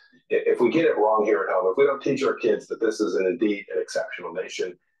nations. If we get it wrong here at home, if we don't teach our kids that this is indeed an exceptional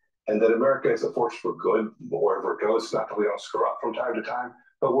nation, and that America is a force for good wherever it goes, not that we don't screw up from time to time,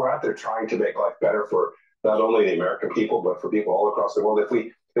 but we're out there trying to make life better for not only the American people, but for people all across the world.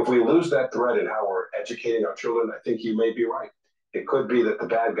 If we lose that thread in how we're educating our children, I think you may be right. It could be that the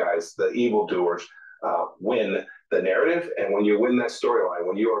bad guys, the evildoers, win the narrative. And when you win that storyline,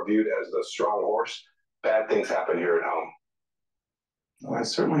 when you are viewed as the strong horse, bad things happen here at home. Well, I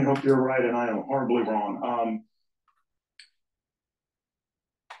certainly hope you're right, and I am horribly wrong.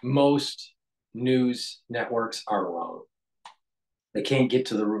 Most news networks are wrong. They can't get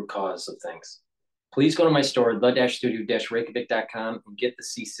to the root cause of things. Please go to my store, the-studio-reykjavik.com, and get the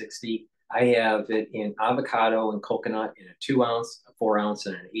C60. I have it in avocado and coconut in a 2-ounce, a 4-ounce,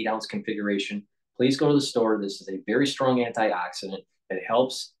 and an 8-ounce configuration. Please go to the store. This is a very strong antioxidant that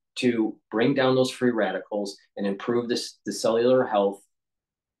helps to bring down those free radicals and improve the cellular health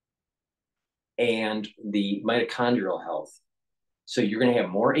and the mitochondrial health. So you're going to have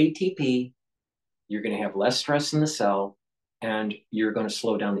more ATP, you're going to have less stress in the cell, and you're going to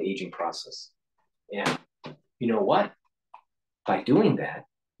slow down the aging process. And you know what? By doing that,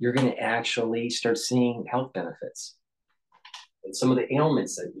 you're going to actually start seeing health benefits. And some of the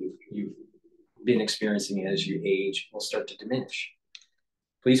ailments that you've been experiencing as you age will start to diminish.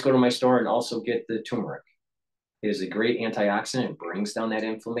 Please go to my store and also get the turmeric. It is a great antioxidant. It brings down that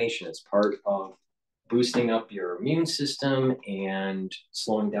inflammation. It's part of boosting up your immune system and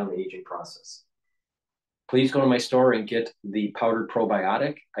slowing down the aging process. Please go to my store and get the powdered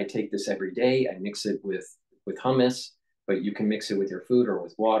probiotic. I take this every day. I mix it with hummus, but you can mix it with your food or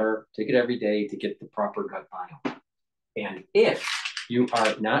with water. Take it every day to get the proper gut biome. And if you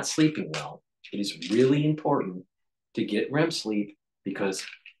are not sleeping well, it is really important to get REM sleep because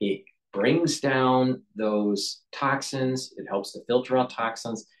it brings down those toxins. It helps to filter out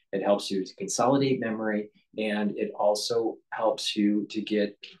toxins. It helps you to consolidate memory, and it also helps you to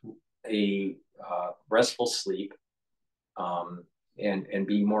get a restful sleep and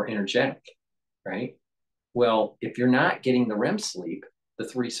be more energetic, right? Well, if you're not getting the REM sleep, the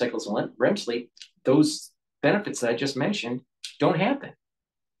 3 cycles of REM sleep, those benefits that I just mentioned don't happen.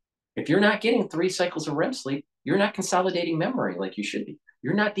 If you're not getting 3 cycles of REM sleep, you're not consolidating memory like you should be.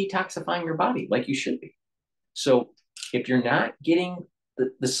 You're not detoxifying your body like you should be. So if you're not getting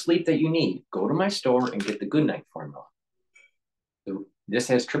the sleep that you need, go to my store and get the Good Night formula. This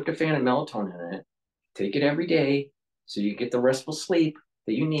has tryptophan and melatonin in it. Take it every day so you get the restful sleep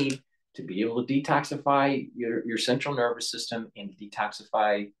that you need to be able to detoxify your central nervous system and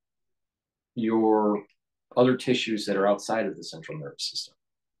detoxify your other tissues that are outside of the central nervous system.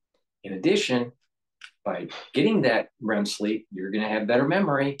 In addition, by getting that REM sleep, you're going to have better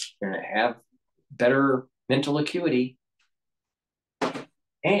memory, you're going to have better mental acuity.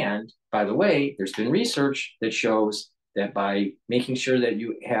 And by the way, there's been research that shows that by making sure that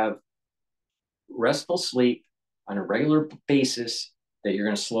you have restful sleep on a regular basis, that you're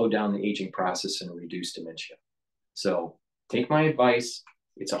going to slow down the aging process and reduce dementia. So take my advice.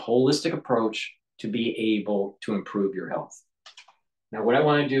 It's a holistic approach to be able to improve your health. Now, what I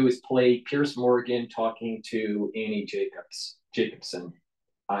want to do is play Piers Morgan talking to Annie Jacobsen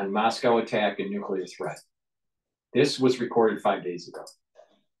on Moscow attack and nuclear threat. This was recorded 5 days ago.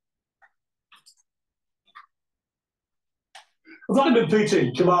 Vladimir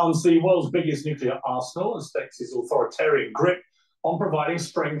Putin commands the world's biggest nuclear arsenal and stakes his authoritarian grip on providing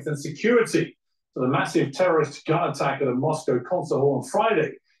strength and security. So the massive terrorist gun attack at a Moscow concert hall on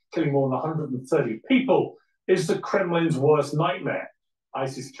Friday, killing more than 130 people, is the Kremlin's worst nightmare.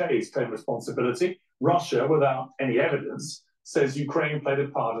 ISIS-K has claimed responsibility. Russia, without any evidence, says Ukraine played a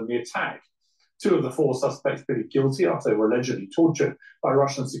part in the attack. 2 of the 4 suspects pleaded guilty after they were allegedly tortured by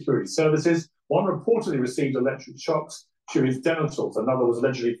Russian security services. One reportedly received electric shocks to his genitals. Another was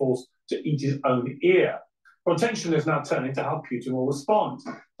allegedly forced to eat his own ear. Well, attention is now turning to how Putin will respond.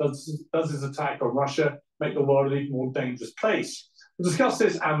 Does his attack on Russia make the world an even more dangerous place? To discuss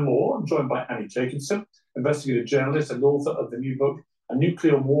this and more, I'm joined by Annie Jacobsen, investigative journalist and author of the new book, A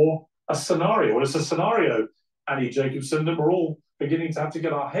Nuclear War, A Scenario. Well, it's a scenario, Annie Jacobsen, that we're all beginning to have to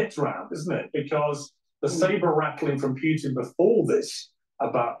get our heads around, isn't it? Because the saber rattling from Putin before this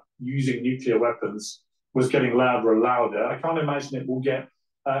about using nuclear weapons was getting louder and louder. I can't imagine it will get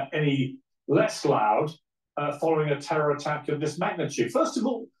any less loud following a terror attack of this magnitude. First of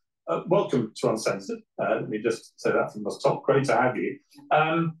all, welcome to Uncensored. Let me just say that from the top. Great to have you.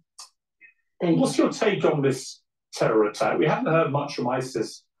 What's your take on this terror attack? We haven't heard much from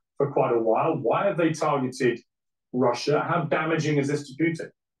ISIS for quite a while. Why have they targeted Russia? How damaging is this to Putin?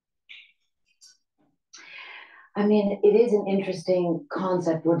 I mean, it is an interesting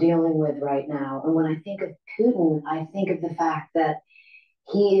concept we're dealing with right now. And when I think of Putin, I think of the fact that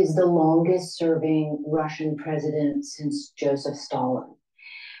he is the longest serving Russian president since Joseph Stalin.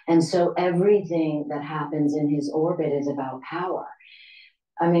 And so everything that happens in his orbit is about power.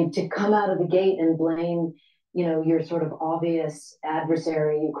 I mean, to come out of the gate and blame, your sort of obvious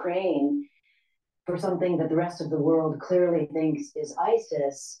adversary, Ukraine, for something that the rest of the world clearly thinks is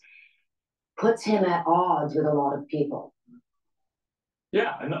ISIS, puts him at odds with a lot of people.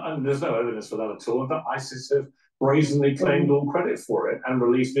 Yeah, and there's no evidence for that at all. In fact, ISIS have brazenly claimed all credit for it and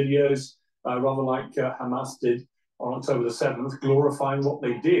released videos, rather like Hamas did on October the 7th, glorifying what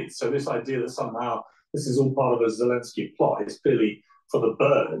they did. So this idea that somehow this is all part of a Zelensky plot is clearly for the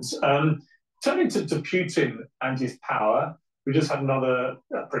birds. Turning to Putin and his power, we just had another,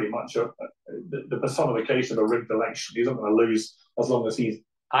 pretty much the personification of a rigged election. He's not going to lose as long as he's...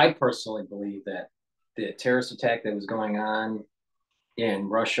 I personally believe that the terrorist attack that was going on in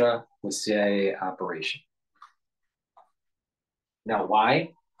Russia was CIA operation. Now,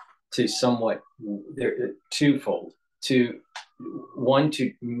 why? To somewhat, they're twofold. One,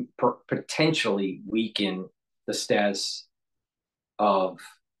 to potentially weaken the status of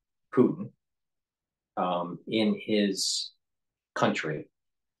Putin in his country.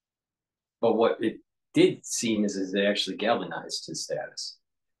 But what it did seem is they actually galvanized his status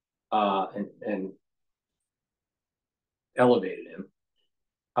and elevated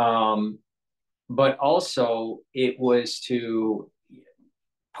him. But also it was to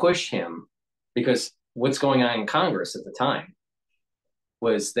push him, because what's going on in Congress at the time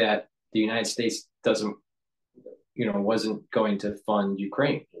was that the United States wasn't going to fund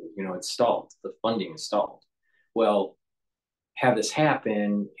Ukraine. It's stalled. The funding is stalled. Well, have this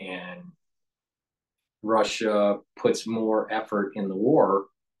happen and Russia puts more effort in the war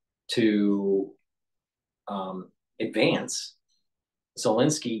to advance,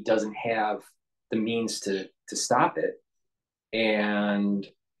 Zelensky doesn't have the means to stop it. And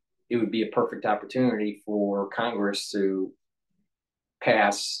it would be a perfect opportunity for Congress to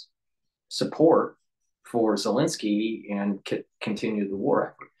pass support for Zelensky and continue the war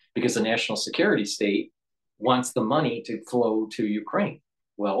effort, because the national security state wants the money to flow to Ukraine.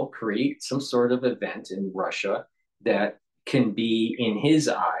 Well, create some sort of event in Russia that can be, in his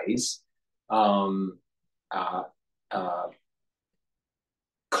eyes,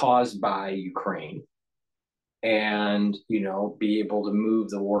 caused by Ukraine, and be able to move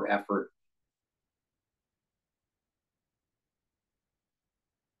the war effort,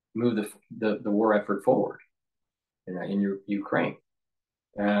 move the war effort forward in your Ukraine,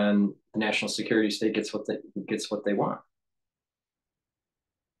 and the national security state gets what they want.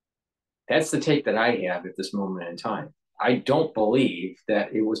 That's the take that I have at this moment in time. I don't believe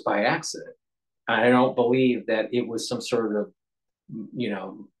that it was by accident. I don't believe that it was some sort of,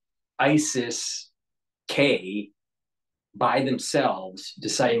 ISIS-K by themselves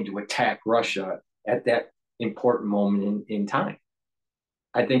deciding to attack Russia at that important moment in time.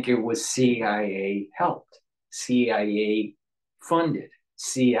 I think it was CIA helped, CIA funded,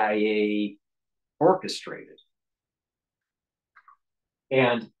 CIA orchestrated.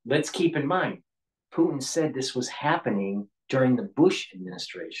 And let's keep in mind, Putin said this was happening during the Bush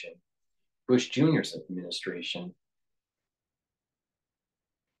administration, Bush Jr.'s administration,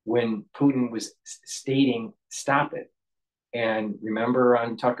 when Putin was stating, stop it. And remember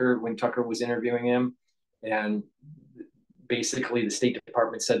on Tucker, when Tucker was interviewing him, and basically the State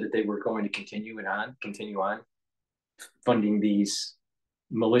Department said that they were going to continue on funding these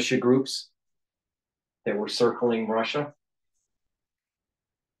militia groups that were circling Russia.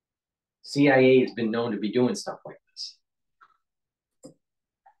 CIA has been known to be doing stuff like this.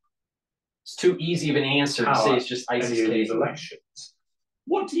 It's too easy of an answer to say it's just ISIS-K. Elections.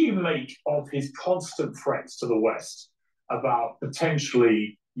 What do you make of his constant threats to the West about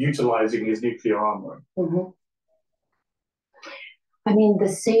potentially utilizing his nuclear armament? Mm-hmm. I mean, the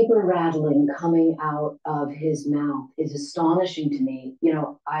saber rattling coming out of his mouth is astonishing to me.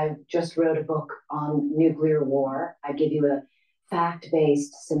 I just wrote a book on nuclear war. I give you a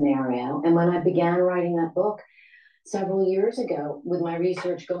fact-based scenario. And when I began writing that book several years ago, with my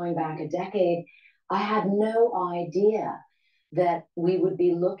research going back a decade, I had no idea that we would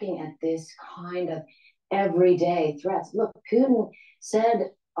be looking at this kind of everyday threats. Look, Putin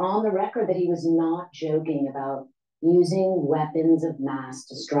said on the record that he was not joking about using weapons of mass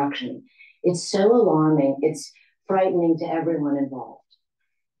destruction. It's so alarming. It's frightening to everyone involved.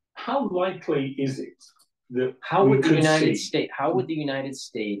 How likely is it that how would the United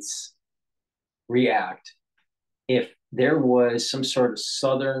States react if there was some sort of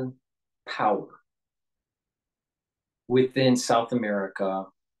Southern power within South America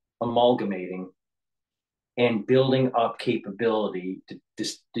amalgamating and building up capability,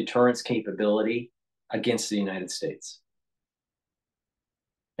 deterrence capability against the United States,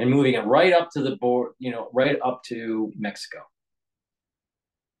 and moving it right up to the border, right up to Mexico?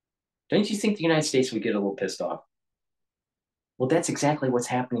 Don't you think the United States would get a little pissed off? Well, that's exactly what's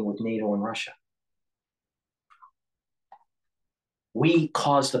happening with NATO and Russia. We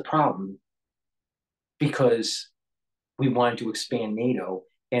caused the problem because we wanted to expand NATO,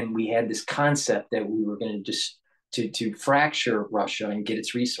 and we had this concept that we were going to just to fracture Russia and get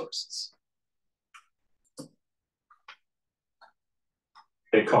its resources.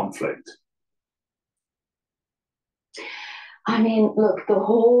 A conflict. I mean, look, the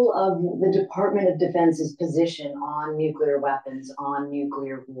whole of the Department of Defense's position on nuclear weapons, on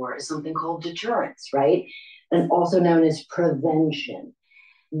nuclear war, is something called deterrence, right? And also known as prevention.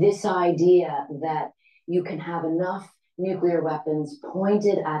 This idea that you can have enough nuclear weapons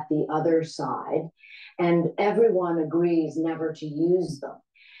pointed at the other side, and everyone agrees never to use them.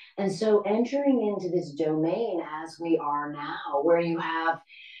 And so entering into this domain as we are now, where you have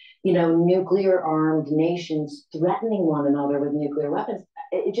nuclear armed nations threatening one another with nuclear weapons,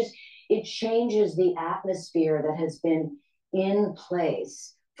 it changes the atmosphere that has been in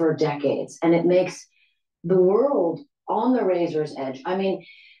place for decades. And it makes the world on the razor's edge. I mean,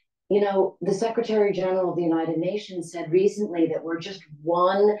 the Secretary General of the United Nations said recently that we're just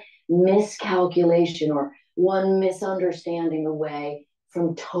one miscalculation or one misunderstanding away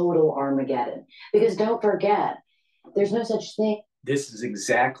from total Armageddon. Because don't forget, there's no such thing. This is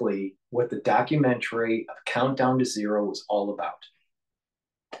exactly what the documentary of Countdown to Zero was all about.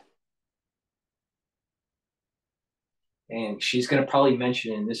 And she's going to probably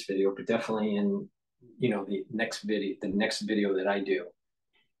mention it in this video, but definitely in the next video that I do,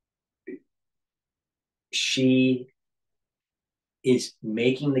 she is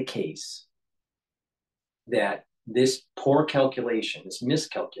making the case that this poor calculation, this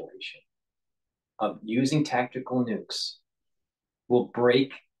miscalculation of using tactical nukes will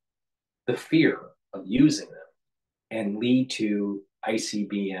break the fear of using them and lead to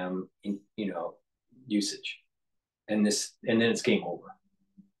ICBM, usage, and then it's game over.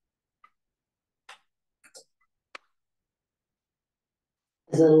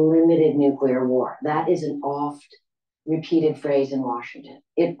 Is a limited nuclear war. That is an oft repeated phrase in Washington.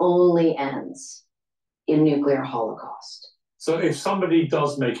 It only ends in nuclear holocaust. So if somebody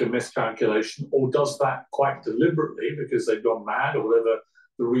does make a miscalculation or does that quite deliberately because they've gone mad or whatever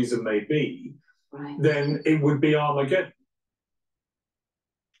the reason may be, right, then it would be Armageddon.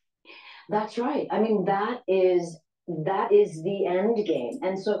 That's right. I mean, that is the end game.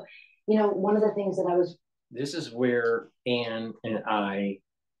 And so, one of the things that this is where Anne and I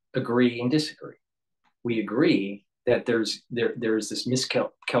agree and disagree. We agree that there's this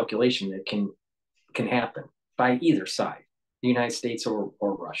miscalculation that can happen by either side, the United States or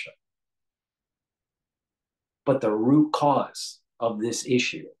Russia. But the root cause of this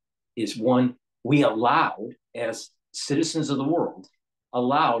issue is one, we allowed, as citizens of the world,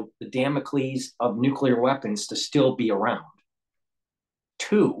 allowed the Damocles of nuclear weapons to still be around.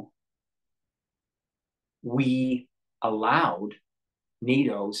 Two, we allowed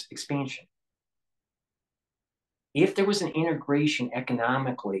NATO's expansion. If there was an integration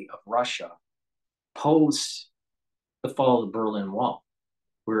economically of Russia post the fall of the Berlin Wall,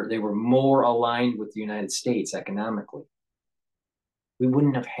 where they were more aligned with the United States economically, we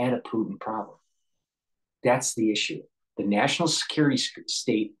wouldn't have had a Putin problem. That's the issue. The national security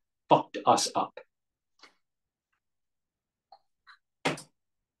state fucked us up.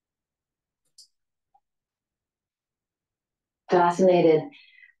 Fascinated.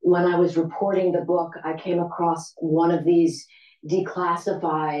 When I was reporting the book, I came across one of these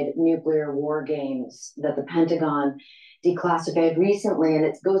declassified nuclear war games that the Pentagon declassified recently, and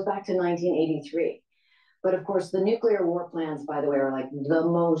it goes back to 1983. But of course, the nuclear war plans, by the way, are like the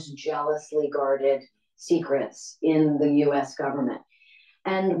most jealously guarded secrets in the US government.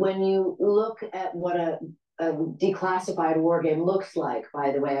 And when you look at what a declassified war game looks like,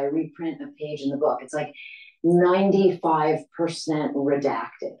 by the way, I reprint a page in the book, it's like 95%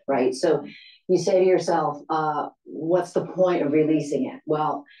 redacted, right? So you say to yourself, what's the point of releasing it?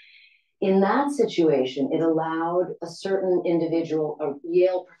 Well, in that situation, it allowed a certain individual, a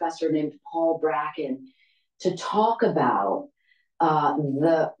Yale professor named Paul Bracken, to talk about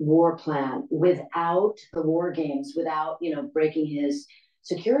the war plan without the war games, without breaking his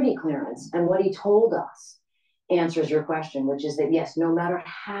security clearance. And what he told us answers your question, which is that yes, no matter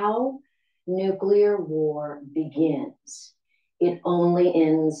how nuclear war begins, it only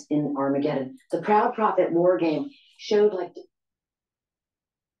ends in Armageddon. The Proud Prophet war game showed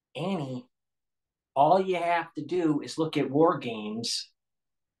Annie, all you have to do is look at war games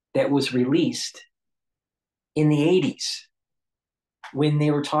that was released in the 80s when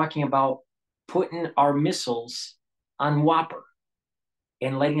they were talking about putting our missiles on Whopper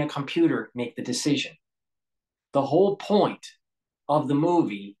and letting a computer make the decision. The whole point of the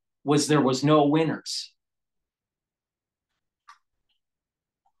movie was there was no winners.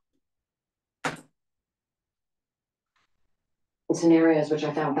 Scenarios which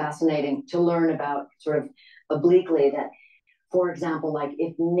I found fascinating to learn about sort of obliquely, that, for example, like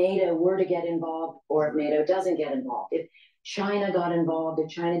if NATO were to get involved or if NATO doesn't get involved, if China got involved, if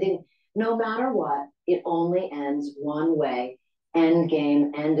China didn't, no matter what, it only ends one way: end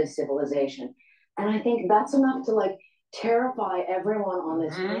game, end of civilization. And I think that's enough to terrify everyone on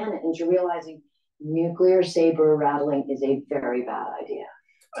this planet into realizing nuclear saber rattling is a very bad idea.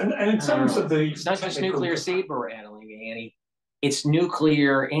 And in terms of the... It's not just nuclear saber rattling, Annie. It's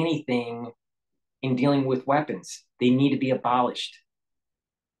nuclear anything in dealing with weapons. They need to be abolished.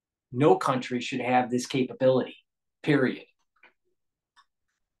 No country should have this capability, period.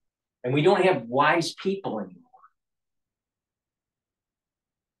 And we don't have wise people anymore.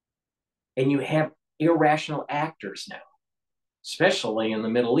 And you have irrational actors now, especially in the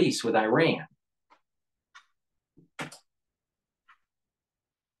Middle East with Iran.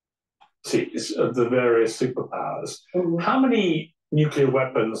 See, it's the various superpowers. How many nuclear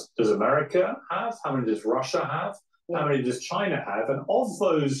weapons does America have? How many does Russia have? How many does China have? And of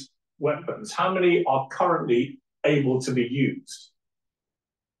those weapons, how many are currently able to be used?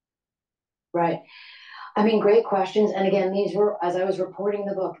 Right. I mean, great questions. And again, these were, as I was reporting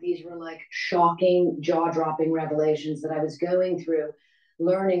the book, these were shocking, jaw-dropping revelations that I was going through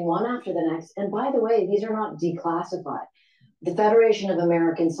learning one after the next. And by the way, these are not declassified. The Federation of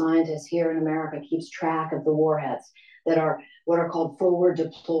American Scientists here in America keeps track of the warheads that are what are called forward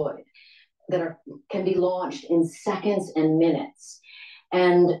deployed, that can be launched in seconds and minutes.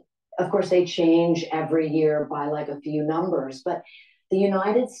 And of course, they change every year by like a few numbers, but the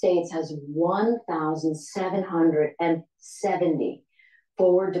United States has 1,770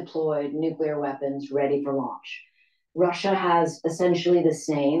 forward deployed nuclear weapons ready for launch. Russia has essentially the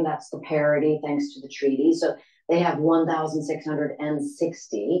same, that's the parity thanks to the treaty. So they have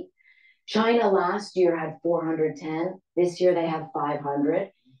 1,660. China last year had 410. This year they have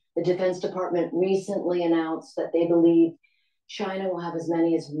 500. The Defense Department recently announced that they believe China will have as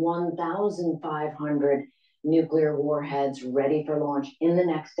many as 1,500 nuclear warheads ready for launch in the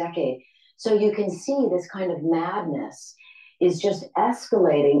next decade. So you can see this kind of madness is just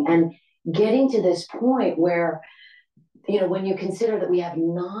escalating and getting to this point where, you know, when you consider that we have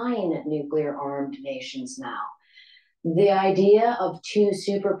 9 nuclear armed nations now, the idea of 2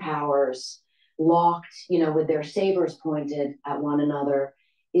 superpowers locked, you know, with their sabers pointed at one another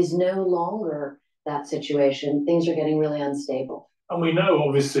is no longer that situation. Things are getting really unstable. And we know,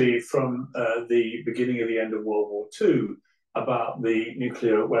 obviously, from the beginning of the end of World War II about the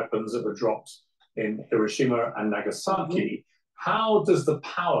nuclear weapons that were dropped in Hiroshima and Nagasaki. How does the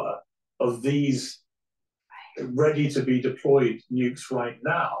power of these ready-to-be-deployed nukes right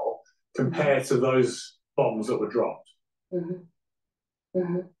now compare to those bombs that were dropped?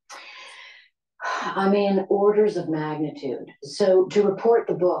 I mean, orders of magnitude. So to report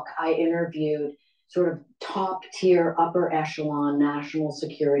the book, I interviewed sort of top-tier, upper echelon national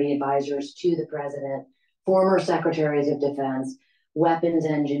security advisors to the president, former secretaries of defense, weapons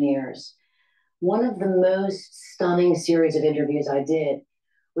engineers. One of the most stunning series of interviews I did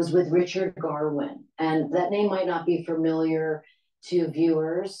was with Richard Garwin, and that name might not be familiar to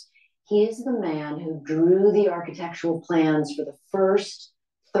viewers. He is the man who drew the architectural plans for the first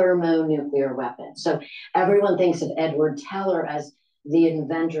thermonuclear weapon. So everyone thinks of Edward Teller as the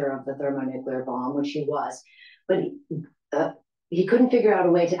inventor of the thermonuclear bomb, which he was, but he couldn't figure out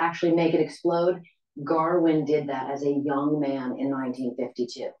a way to actually make it explode. Garwin did that as a young man in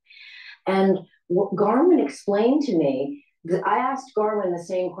 1952. And what Garwin explained to me, I asked Garwin the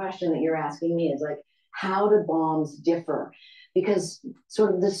same question that you're asking me, is like, how do bombs differ? Because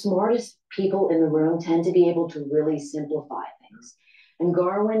sort of the smartest people in the room tend to be able to really simplify things. And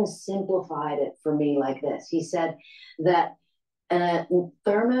Garwin simplified it for me like this. He said that a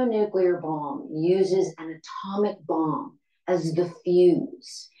thermonuclear bomb uses an atomic bomb as the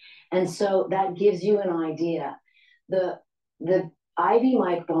fuse. And so that gives you an idea. The Ivy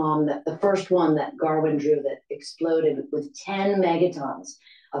Mike bomb, the first one that Garwin drew that exploded with 10 megatons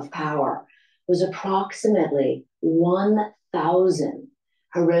of power, was approximately 1,000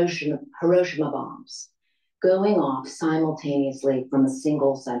 Hiroshima bombs going off simultaneously from a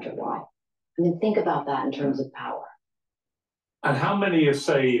single center line. I mean, think about that in terms of power. And how many of,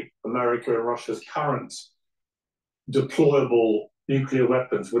 say, America and Russia's current deployable nuclear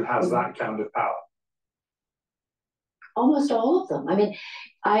weapons would have that kind of power? Almost all of them. I mean,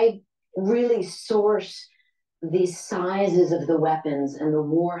 I really source the sizes of the weapons and the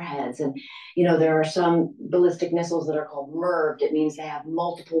warheads. And, you know, there are some ballistic missiles that are called MIRVed. It means they have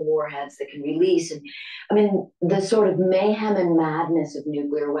multiple warheads that can release. And I mean, the sort of mayhem and madness of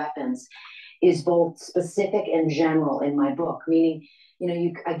nuclear weapons is both specific and general in my book, meaning, you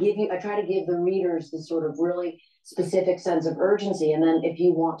know, I try to give the readers the sort of really specific sense of urgency. And then if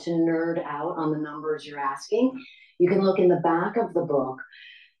you want to nerd out on the numbers you're asking, you can look in the back of the book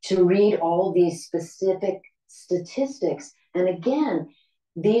to read all these specific statistics. And again,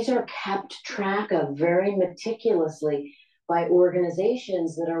 these are kept track of very meticulously by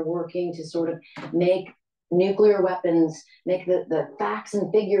organizations that are working to sort of make nuclear weapons, make the facts and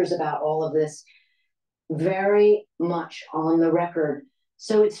figures about all of this very much on the record.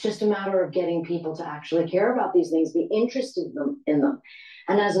 So it's just a matter of getting people to actually care about these things, be interested in them.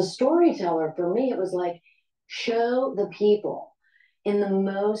 And as a storyteller, for me, it was like, show the people in the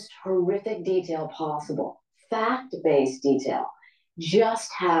most horrific detail possible, fact-based detail, just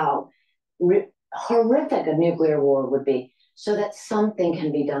how horrific a nuclear war would be, so that something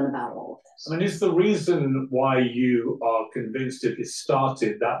can be done about all of this. I mean, is the reason why you are convinced if it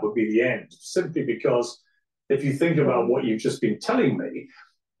started, that would be the end? Simply because if you think about what you've just been telling me,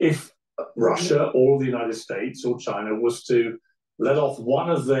 if Russia or the United States or China was to let off one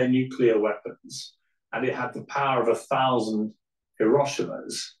of their nuclear weapons and it had the power of 1,000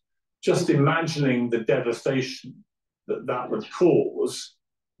 Hiroshimas, just imagining the devastation that that would cause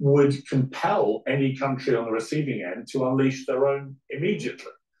would compel any country on the receiving end to unleash their own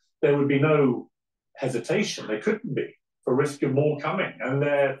immediately. There would be no hesitation. There couldn't be, for risk of more coming, and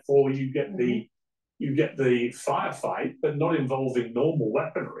therefore you get the firefight, but not involving normal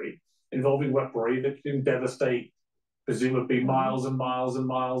weaponry, involving weaponry that can devastate presumably miles and miles and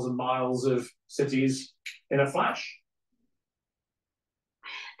miles and miles of cities in a flash.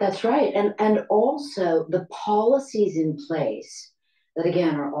 That's right. And also the policies in place that,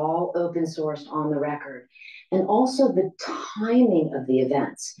 again, are all open sourced on the record. And also the timing of the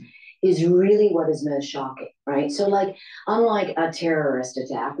events is really what is most shocking, right? So, like, unlike a terrorist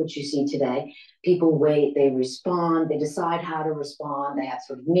attack, which you see today, people wait, they respond, they decide how to respond, they have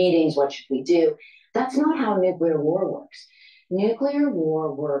sort of meetings, what should we do? That's not how nuclear war works. Nuclear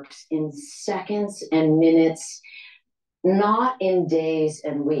war works in seconds and minutes, not in days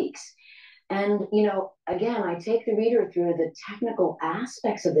and weeks. And, you know, again, I take the reader through the technical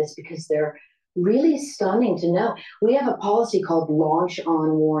aspects of this because they're really stunning to know. We have a policy called launch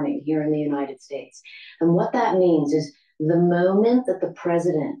on warning here in the United States. And what that means is the moment that the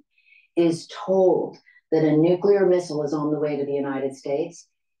president is told that a nuclear missile is on the way to the United States,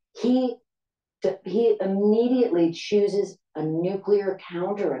 he immediately chooses a nuclear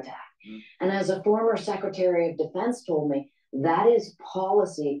counterattack. And as a former Secretary of Defense told me, that is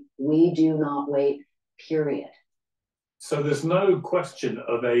policy. We do not wait, period. So there's no question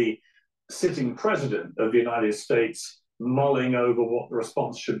of a sitting president of the United States mulling over what the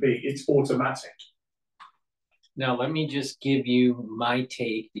response should be. It's automatic. Now, let me just give you my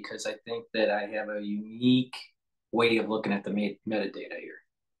take, because I think that I have a unique way of looking at the metadata here.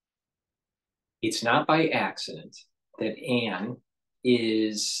 It's not by accident that Anne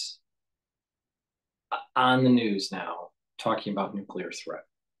is on the news now talking about nuclear threat.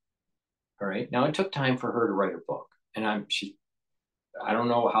 All right. Now, it took time for her to write her book, and I don't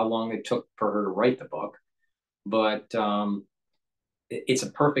know how long it took for her to write the book, but it's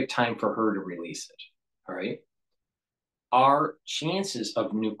a perfect time for her to release it. All right. Our chances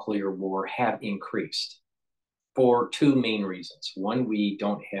of nuclear war have increased for two main reasons. One, we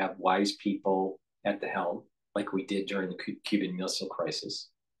don't have wise people at the helm like we did during the Cuban Missile Crisis.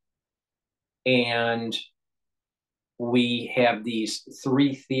 And we have these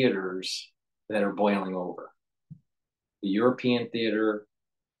three theaters that are boiling over: the European theater,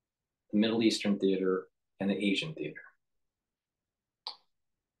 the Middle Eastern theater, and the Asian theater.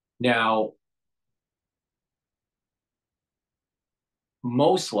 Now,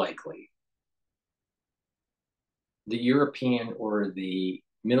 most likely, the European or the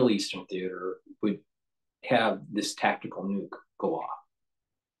Middle Eastern theater would have this tactical nuke go off.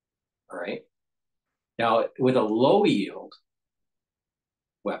 All right. Now, with a low yield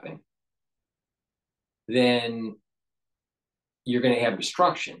weapon, then you're going to have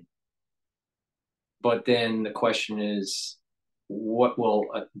destruction. But then the question is, what will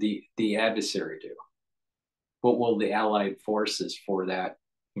the adversary do? What will the allied forces for that,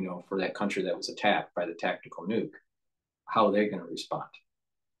 for that country that was attacked by the tactical nuke, how are they going to respond?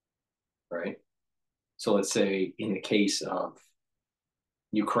 Right? So let's say in the case of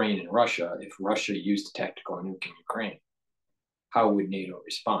Ukraine and Russia, if Russia used a tactical nuke in Ukraine, how would NATO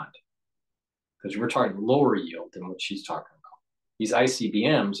respond? Because we're talking lower yield than what she's talking about. These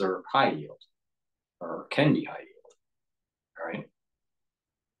ICBMs are high yield, or can be high yield. All right.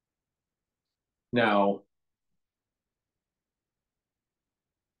 Now,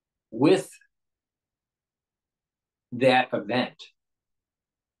 with that event,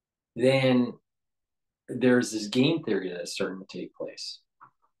 then there's this game theory that's starting to take place.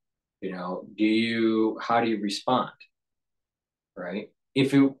 How do you respond? Right?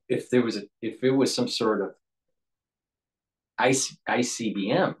 If it was some sort of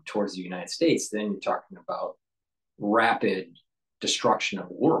ICBM towards the United States, then you're talking about rapid destruction of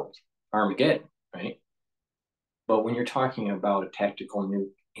the world, Armageddon, right? But when you're talking about a tactical nuke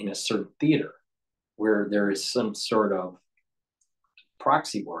in a certain theater where there is some sort of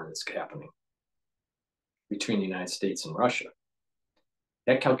proxy war that's happening between the United States and Russia,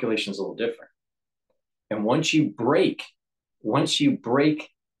 that calculation is a little different. And once you break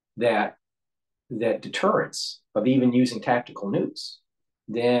that deterrence of even using tactical nukes,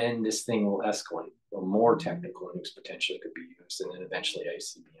 then this thing will escalate. Or more tactical nukes potentially could be used, and then eventually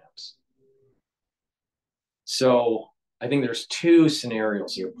ICBMs. So I think there's two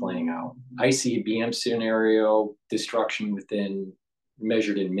scenarios here playing out. ICBM scenario, destruction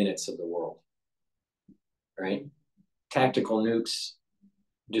measured in minutes of the world, right? Tactical nukes,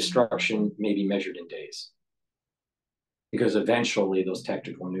 destruction may be measured in days. Because eventually those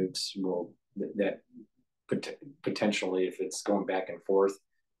tactical nukes will, that potentially, if it's going back and forth,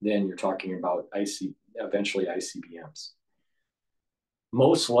 then you're talking about eventually ICBMs.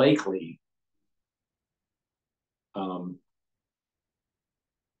 Most likely,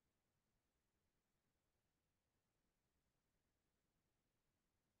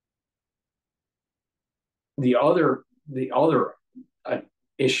 the other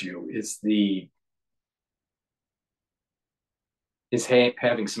issue is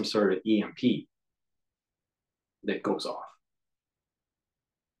having some sort of EMP that goes off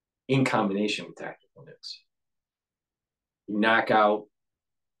in combination with tactical nukes. You knock out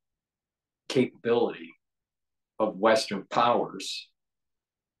capability of Western powers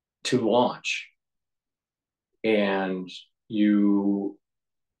to launch, and you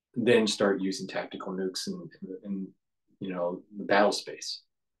then start using tactical nukes in the battle space.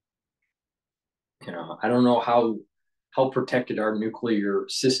 I don't know how protected our nuclear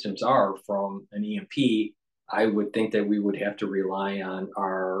systems are from an EMP. I would think that we would have to rely on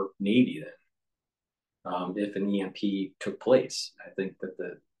our Navy then, if an EMP took place. I think that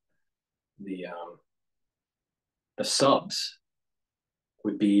the subs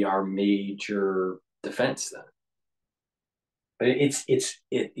would be our major defense then. But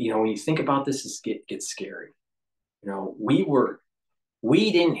when you think about this, it gets scary.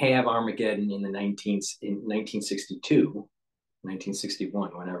 We didn't have Armageddon in 1962,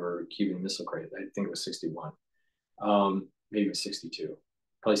 1961, whenever Cuban Missile Crisis. I think it was 61. Maybe it was 62.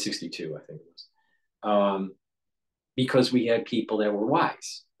 Probably 62, I think it was. Because we had people that were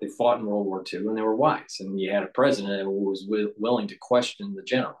wise. They fought in World War II and they were wise. And you had a president who was willing to question the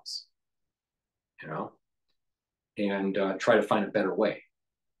generals, and try to find a better way,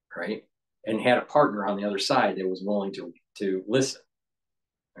 right? And had a partner on the other side that was willing to listen,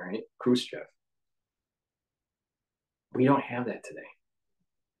 all right? Khrushchev. We don't have that today.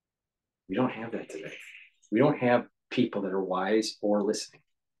 We don't have that today. We don't have people that are wise or listening,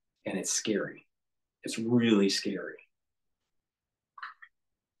 and it's scary. It's really scary.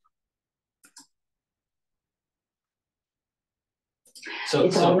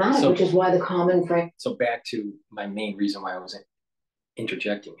 It's automatic, which is why the common phrase. So back to my main reason why I was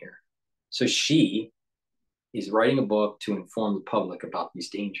interjecting here. So she is writing a book to inform the public about these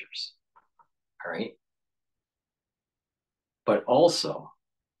dangers. All right. But also,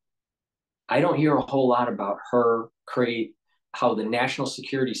 I don't hear a whole lot about her how the national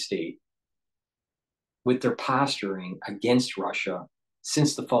security state, with their posturing against Russia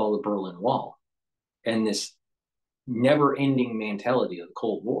since the fall of the Berlin Wall and this never-ending mentality of the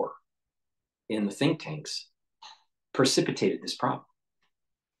Cold War in the think tanks, precipitated this problem.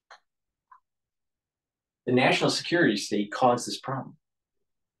 The national security state caused this problem.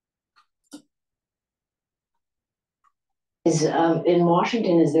 In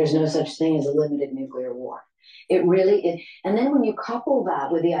Washington, there's no such thing as a limited nuclear war. It really is. And then when you couple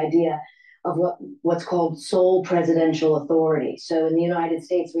that with the idea of what's called sole presidential authority. So in the United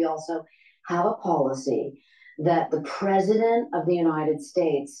States, we also have a policy that the president of the United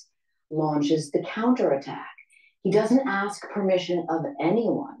States launches the counterattack. He doesn't ask permission of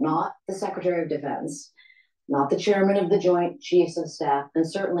anyone, not the Secretary of Defense, not the chairman of the Joint Chiefs of Staff, and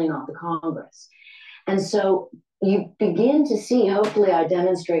certainly not the Congress. And so you begin to see, hopefully I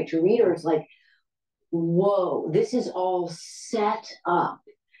demonstrate to readers, like, whoa, this is all set up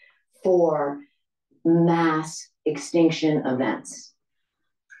for mass extinction events.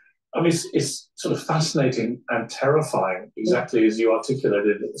 I mean, it's sort of fascinating and terrifying, exactly as you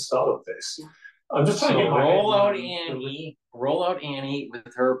articulated at the start of this. I'm just trying to get my roll out Annie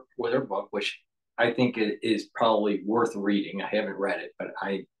with her book, which I think is probably worth reading. I haven't read it, but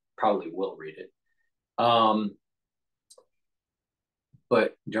I probably will read it.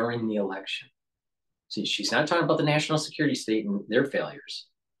 But during the election, see, she's not talking about the national security state and their failures.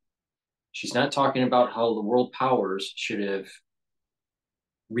 She's not talking about how the world powers should have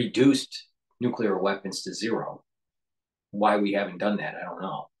reduced nuclear weapons to zero. Why we haven't done that, I don't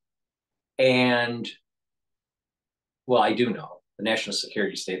know. And, well, I do know the national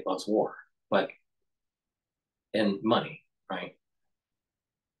security state loves war, and money, right?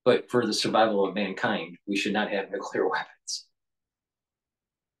 But for the survival of mankind, we should not have nuclear weapons.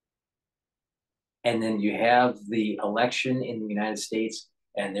 And then you have the election in the United States,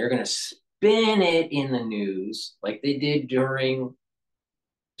 and they're going to spin it in the news like they did during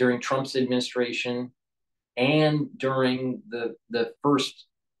Trump's administration and during the first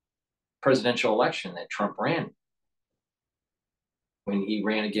presidential election that Trump ran, when he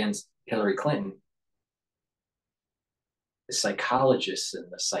ran against Hillary Clinton. The psychologists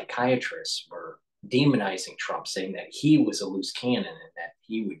and the psychiatrists were demonizing Trump, saying that he was a loose cannon and that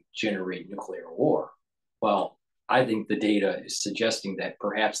he would generate nuclear war. Well, I think the data is suggesting that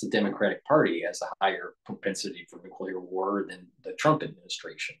perhaps the Democratic Party has a higher propensity for nuclear war than the Trump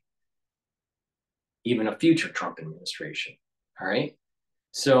administration, even a future Trump administration. All right.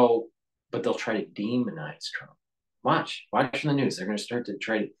 So, but they'll try to demonize Trump. Watch in the news. They're going to start to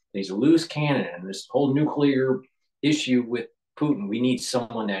try to, he's a loose cannon and this whole nuclear issue with Putin. We need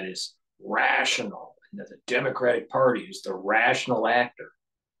someone that is rational. And that the Democratic Party is the rational actor.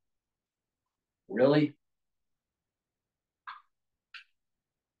 Really?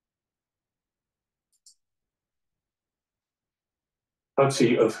 Let's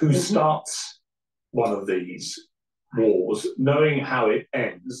see, of who starts one of these wars, knowing how it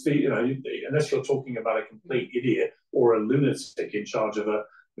ends, unless you're talking about a complete idiot or a lunatic in charge of a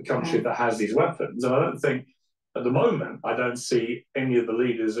country that has these weapons. And I don't think, at the moment, I don't see any of the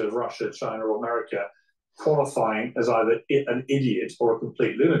leaders of Russia, China, or America qualifying as either an idiot or a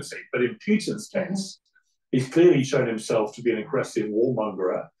complete lunatic. But in Putin's case, he's clearly shown himself to be an aggressive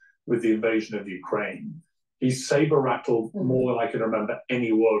warmonger with the invasion of Ukraine. He's saber-rattled more than I can remember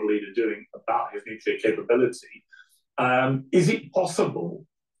any world leader doing about his nuclear capability. Is it possible,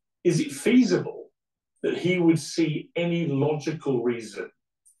 is it feasible that he would see any logical reason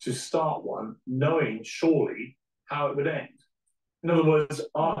to start one, knowing surely how it would end? In other words,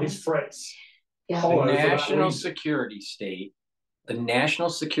 are his threats hollow for that reason? The national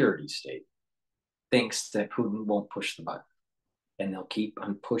security state thinks that Putin won't push the button. And they'll keep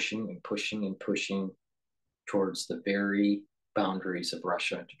on pushing and pushing and pushing towards the very boundaries of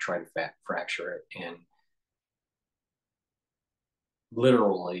Russia to try to fracture it and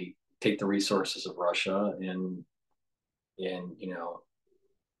literally take the resources of Russia and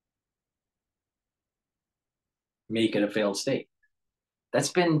make it a failed state.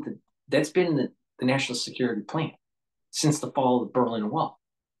 That's been the national security plan since the fall of the Berlin Wall.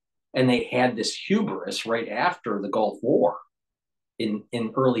 And they had this hubris right after the Gulf War in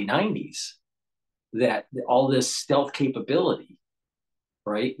early 90s that all this stealth capability,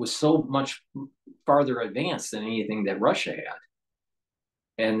 right, was so much farther advanced than anything that Russia had.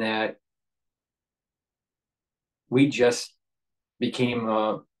 And that we just became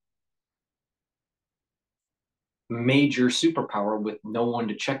a major superpower with no one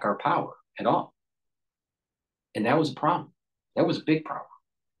to check our power at all. And that was a problem. That was a big problem.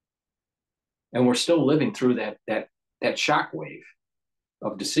 And we're still living through that shockwave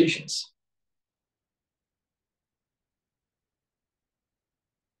of decisions.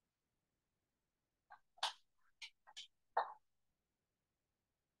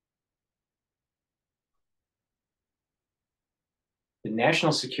 The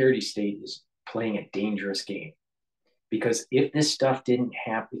national security state is playing a dangerous game because if this stuff didn't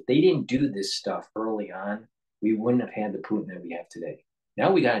happen, if they didn't do this stuff early on, we wouldn't have had the Putin that we have today.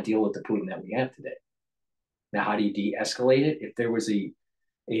 Now we got to deal with the Putin that we have today. Now, how do you de-escalate it? If there was a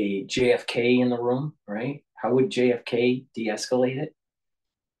JFK in the room, right? How would JFK de-escalate it?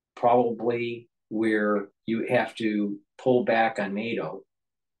 Probably where you have to pull back on NATO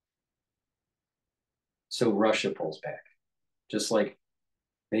so Russia pulls back. Just like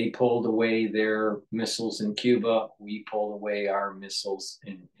they pulled away their missiles in Cuba, we pulled away our missiles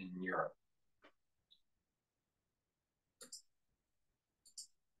in Europe.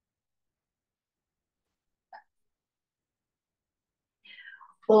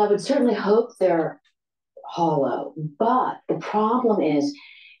 Well, I would certainly hope they're hollow, but the problem is,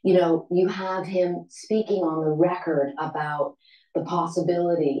 you have him speaking on the record about the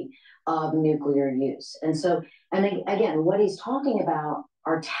possibility of nuclear use. And so, and again, what he's talking about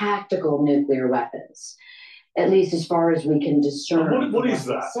are tactical nuclear weapons, at least as far as we can discern. What is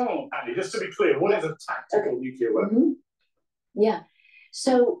that? Andy, just to be clear, what is a tactical nuclear weapon? Yeah.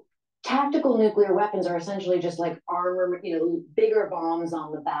 So tactical nuclear weapons are essentially just like armor, bigger bombs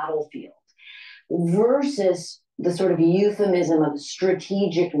on the battlefield versus the sort of euphemism of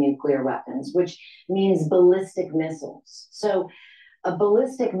strategic nuclear weapons, which means ballistic missiles. So a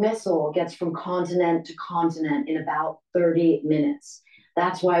ballistic missile gets from continent to continent in about 30 minutes.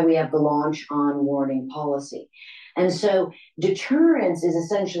 That's why we have the launch on warning policy. And so deterrence is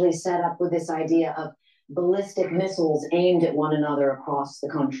essentially set up with this idea of ballistic missiles aimed at one another across the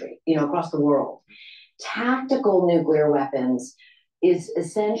country, across the world. Tactical nuclear weapons is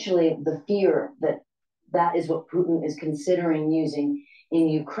essentially the fear that is what Putin is considering using in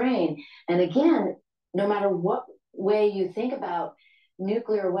Ukraine. And again, no matter what way you think about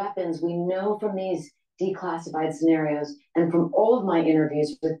nuclear weapons, we know from these declassified scenarios and from all of my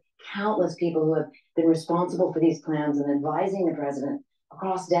interviews with countless people who have been responsible for these plans and advising the president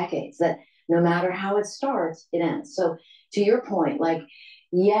across decades that no matter how it starts, it ends. So to your point,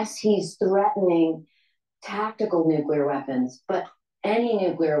 yes, he's threatening tactical nuclear weapons, but any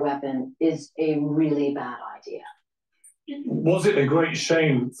nuclear weapon is a really bad idea. Was it a great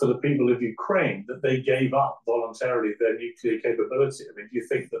shame for the people of Ukraine that they gave up voluntarily their nuclear capability? I mean, do you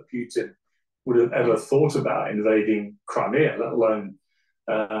think that Putin would have ever thought about invading Crimea, let alone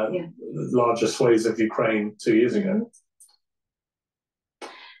larger swathes of Ukraine 2 years ago?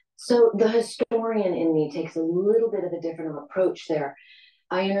 So the historian in me takes a little bit of a different approach there.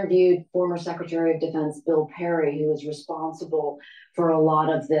 I interviewed former Secretary of Defense Bill Perry, who was responsible for a lot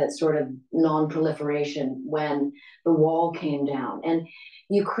of the sort of non-proliferation when the wall came down. And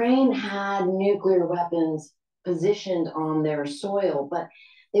Ukraine had nuclear weapons positioned on their soil, but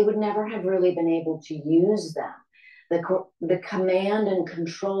they would never have really been able to use them. The command and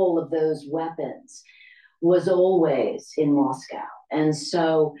control of those weapons was always in Moscow. And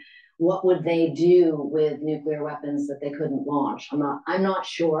so what would they do with nuclear weapons that they couldn't launch? I'm not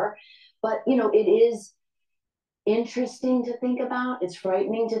sure. But, you know, it is interesting to think about. It's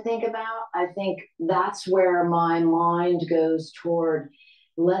frightening to think about. I think that's where my mind goes toward.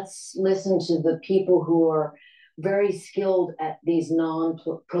 Let's listen to the people who are very skilled at these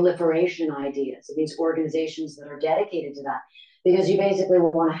non-proliferation ideas, these organizations that are dedicated to that, because you basically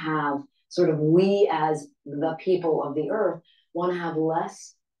want to have sort of, we as the people of the earth want to have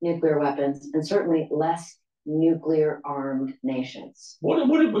less nuclear weapons and certainly less nuclear armed nations.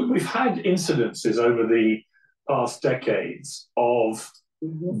 We've had incidences over the past decades of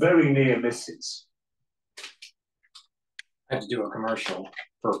very near misses. I have to do a commercial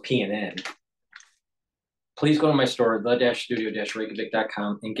for PNN. Please go to my store,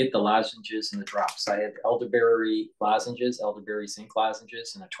 the-studio-reykjavik.com, and get the lozenges and the drops. I have elderberry lozenges, elderberry zinc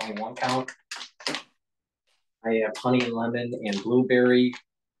lozenges in a 21 count. I have honey and lemon and blueberry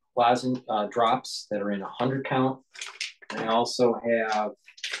drops that are in a 100 count. I also have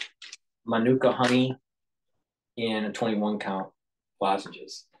Manuka honey in a 21 count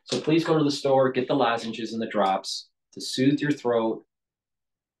lozenges. So please go to the store, get the lozenges and the drops to soothe your throat,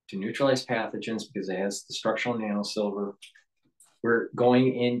 to neutralize pathogens because it has the structural nanosilver. We're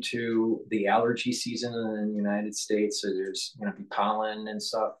going into the allergy season in the United States, so there's going to be pollen and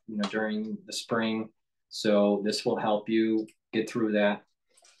stuff, you know, during the spring. So this will help you get through that.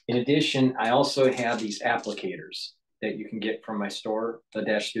 In addition, I also have these applicators that you can get from my store,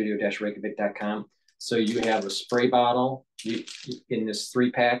 the-studio-reykjavik.com. So you have a spray bottle in this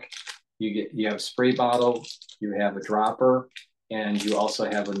 3-pack. You have a spray bottle, you have a dropper, and you also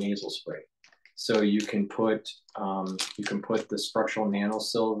have a nasal spray. So you can put the structural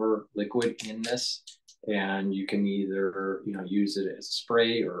nanosilver liquid in this, and you can either use it as a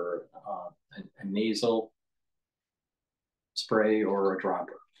spray or a nasal spray or a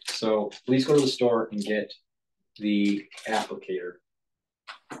dropper. So please go to the store and get the applicator.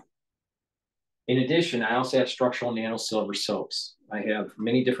 In addition, I also have structural nanosilver soaps. I have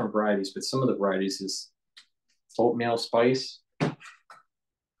many different varieties, but some of the varieties is oatmeal spice,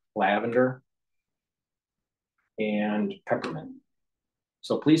 lavender, and peppermint.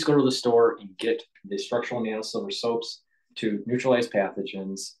 So please go to the store and get the structural nanosilver soaps to neutralize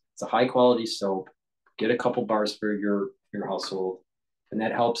pathogens. It's a high quality soap. Get a couple bars for your household, and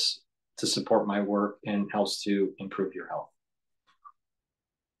that helps to support my work and helps to improve your health.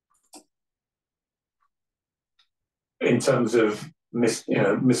 In terms of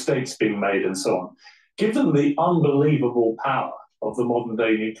mistakes being made and so on, given the unbelievable power of the modern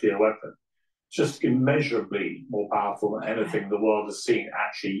day nuclear weapon, just immeasurably more powerful than anything the world has seen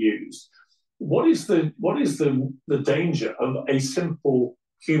actually used, what is the danger of a simple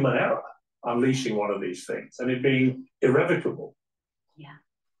human error unleashing one of these things and it being irrevocable? Yeah.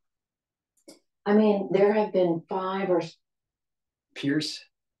 I mean, there have been 5 or... Pierce,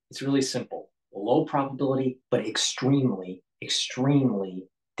 it's really simple. Low probability, but extremely, extremely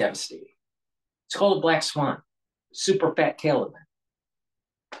devastating. It's called a black swan, super fat tail event.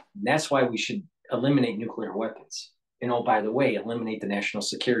 And that's why we should eliminate nuclear weapons. And oh, by the way, eliminate the national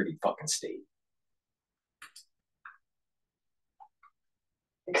security fucking state.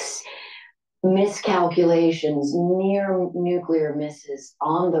 Miscalculations, near nuclear misses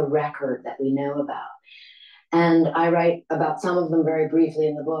on the record that we know about. And I write about some of them very briefly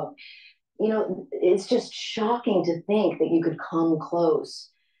in the book. You know, it's just shocking to think that you could come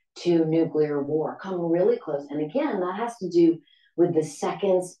close to nuclear war, come really close. And again, that has to do with the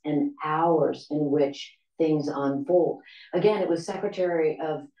seconds and hours in which things unfold. Again, it was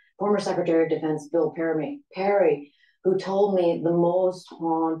former Secretary of Defense Bill Perry who told me the most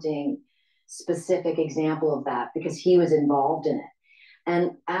haunting specific example of that because he was involved in it.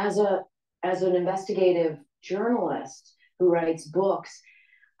 And as an investigative journalist who writes books,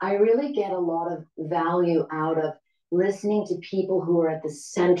 I really get a lot of value out of listening to people who are at the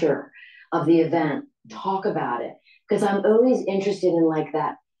center of the event talk about it, because I'm always interested in like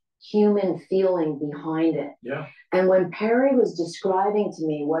that human feeling behind it. Yeah. And when Perry was describing to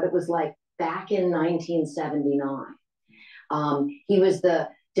me what it was like back in 1979, he was the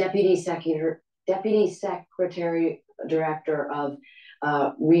deputy secretary director of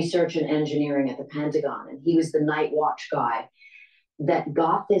research and engineering at the Pentagon, and he was the night watch guy that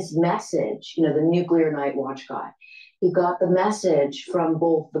got this message, you know, the nuclear night watch guy. He got the message from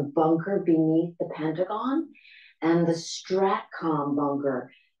both the bunker beneath the Pentagon and the Stratcom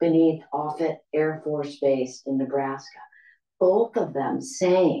bunker beneath Offutt Air Force Base in Nebraska. Both of them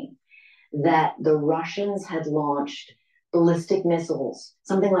saying that the Russians had launched ballistic missiles,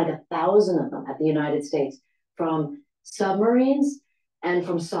 something like 1,000 of them at the United States, from submarines and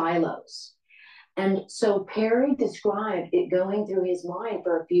from silos. And so Perry described it going through his mind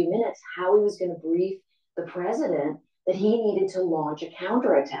for a few minutes how he was going to brief the president that he needed to launch a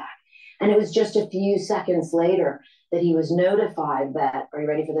counterattack. And it was just a few seconds later that he was notified that, are you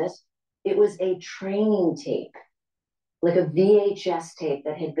ready for this? It was a training tape, like a VHS tape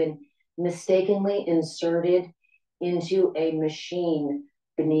that had been mistakenly inserted into a machine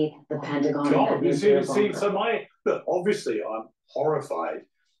beneath the Pentagon. God, you see, so look, obviously I'm horrified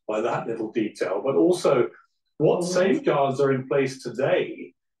by that little detail, but also what safeguards are in place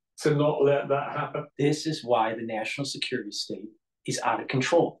today to not let that happen? This is why the national security state is out of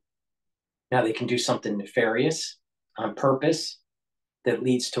control. Now they can do something nefarious on purpose that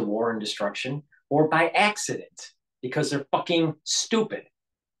leads to war and destruction, or by accident because they're fucking stupid.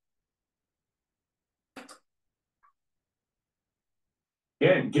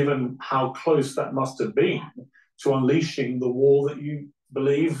 Again, given how close that must have been to unleashing the war that you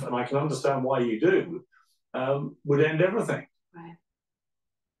believe, and I can understand why you do, would end everything. Right.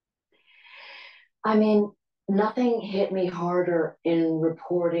 I mean, nothing hit me harder in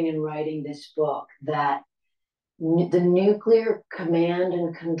reporting and writing this book that the nuclear command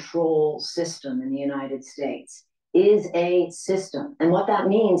and control system in the United States is a system. And what that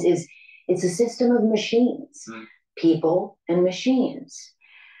means is it's a system of machines, people and machines.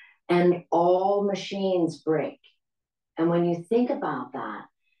 And all machines break. And when you think about that,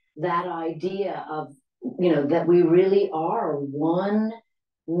 that idea of, you know, that we really are one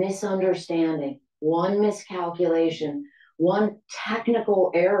misunderstanding, one miscalculation, one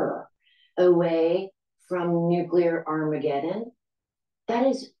technical error away from nuclear Armageddon, that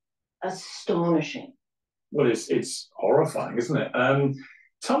is astonishing. Well, it's horrifying, isn't it?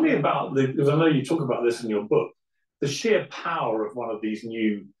 Tell me about because I know you talk about this in your book, the sheer power of one of these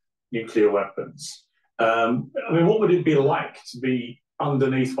new nuclear weapons. I mean, what would it be like to be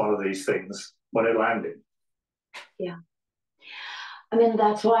underneath one of these things when it landed? Yeah. I mean,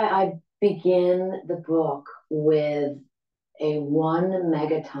 that's why I begin the book with a 1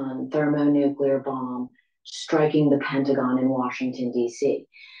 megaton thermonuclear bomb striking the Pentagon in Washington, D.C.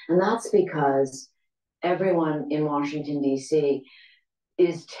 And that's because everyone in Washington, D.C.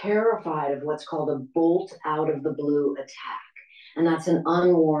 is terrified of what's called a bolt out of the blue attack. And that's an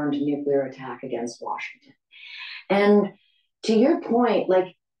unwarned nuclear attack against Washington. And to your point,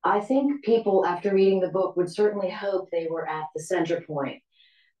 like, I think people, after reading the book, would certainly hope they were at the center point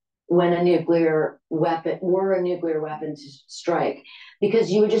when a nuclear weapon to strike, because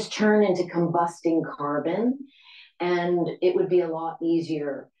you would just turn into combusting carbon, and it would be a lot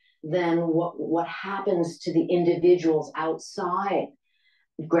easier than what happens to the individuals outside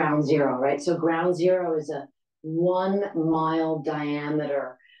ground zero, right? So ground zero is a 1 mile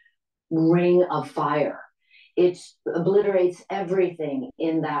diameter ring of fire. It obliterates everything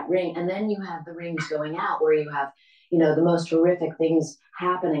in that ring. And then you have the rings going out where you have, you know, the most horrific things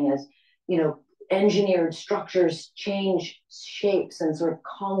happening as, you know, engineered structures change shapes and sort of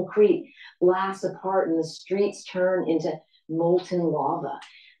concrete blasts apart and the streets turn into molten lava.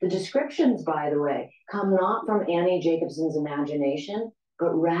 The descriptions, by the way, come not from Annie Jacobsen's imagination,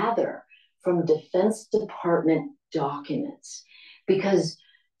 but rather from Defense Department documents, because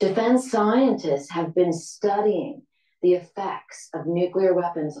defense scientists have been studying the effects of nuclear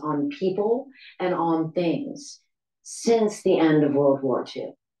weapons on people and on things since the end of World War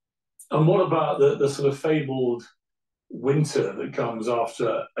II. And what about the sort of fabled winter that comes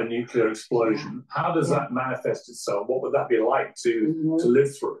after a nuclear explosion? How does that manifest itself? What would that be like to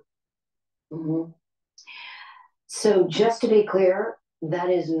live through? So just to be clear,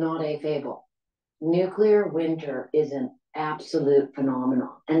 that is not a fable. Nuclear winter is an absolute phenomenon.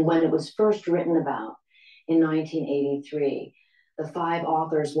 And when it was first written about in 1983, the 5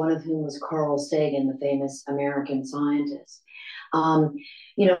 authors, one of whom was Carl Sagan, the famous American scientist,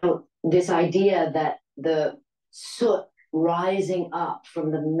 This idea that the soot rising up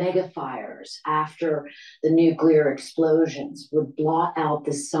from the mega fires after the nuclear explosions would blot out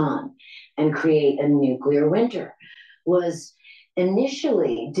the sun and create a nuclear winter was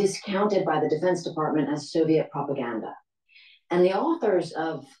initially discounted by the Defense Department as Soviet propaganda. And the authors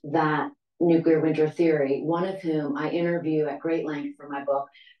of that nuclear winter theory, one of whom I interview at great length for my book,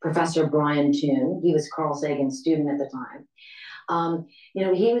 Professor Brian Toon, he was Carl Sagan's student at the time.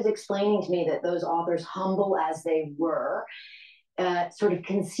 He was explaining to me that those authors, humble as they were, sort of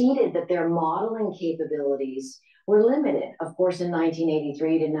conceded that their modeling capabilities were limited. Of course, in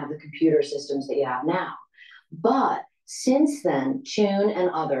 1983, you didn't have the computer systems that you have now. But since then, Toon and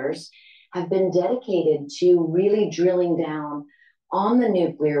others have been dedicated to really drilling down on the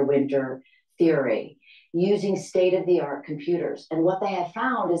nuclear winter theory using state-of-the-art computers. And what they have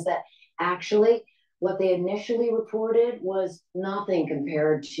found is that actually what they initially reported was nothing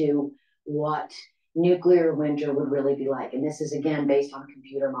compared to what nuclear winter would really be like. And this is, again, based on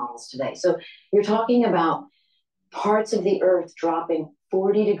computer models today. So you're talking about parts of the Earth dropping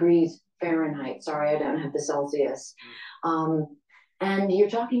 40 degrees Fahrenheit. Sorry, I don't have the Celsius. And you're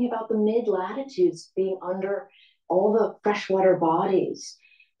talking about the mid-latitudes being under all the freshwater bodies,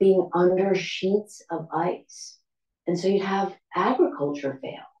 being under sheets of ice. And so you'd have agriculture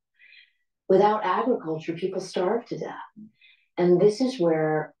fail. Without agriculture, people starve to death. And this is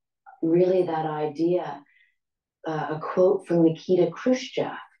where really that idea, a quote from Nikita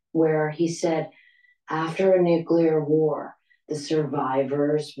Khrushchev, where he said, after a nuclear war, the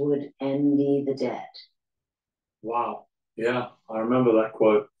survivors would envy the dead. Wow. Yeah, I remember that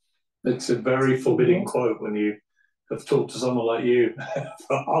quote. It's a very forbidding quote when you have talked to someone like you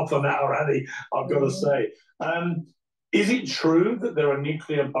for half an hour, Annie, I've got to say. Is it true that there are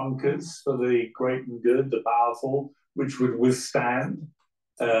nuclear bunkers for the great and good, the powerful, which would withstand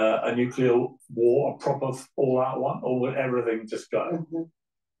a nuclear war, a proper all-out one, or would everything just go? Mm-hmm.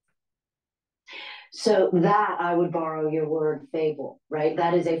 So that, I would borrow your word, fable, right?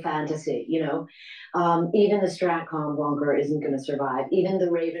 That is a fantasy, even the Stratcom bunker isn't going to survive. Even the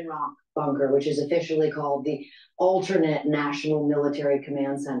Raven Rock bunker, which is officially called the alternate National Military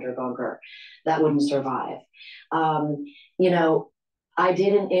Command Center bunker, that wouldn't survive. I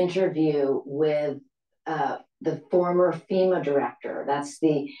did an interview with the former FEMA director. That's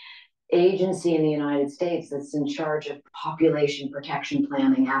the agency in the United States that's in charge of population protection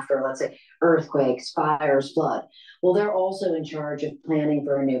planning after, let's say, earthquakes, fires, flood. Well, they're also in charge of planning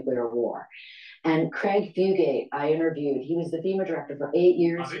for a nuclear war. And Craig Fugate, I interviewed, he was the FEMA director for 8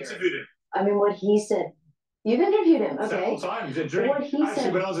 years. I've interviewed him. I mean, what he said, you've interviewed him, okay. Several times. When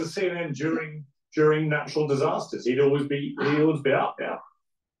I was at CNN during natural disasters, he'd always be up, yeah.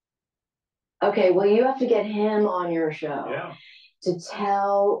 Okay, well, you have to get him on your show to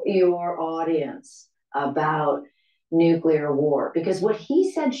tell your audience about nuclear war, because what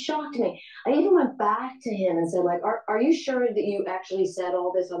he said shocked me. I even went back to him and said, like, are you sure that you actually said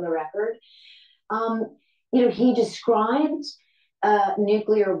all this on the record? He described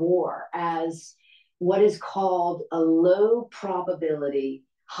nuclear war as what is called a low probability,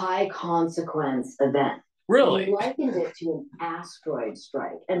 high consequence event. Really? He likened it to an asteroid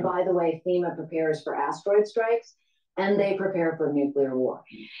strike. And by the way, FEMA prepares for asteroid strikes and they prepare for nuclear war.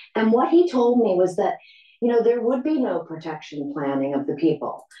 And what he told me was that, there would be no protection planning of the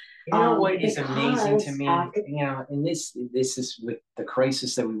people. You know what is amazing to me? And this is with the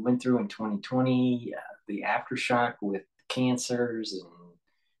crisis that we went through in 2020, the aftershock with cancers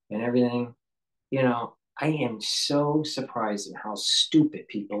and everything. I am so surprised at how stupid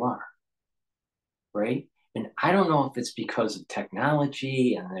people are, right? And I don't know if it's because of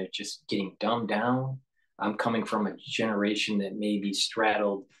technology and they're just getting dumbed down. I'm coming from a generation that maybe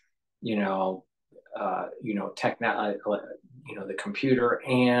straddled, the computer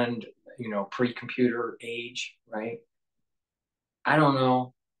and, pre-computer age, right? I don't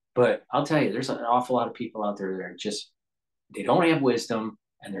know, but I'll tell you, there's an awful lot of people out there that are they don't have wisdom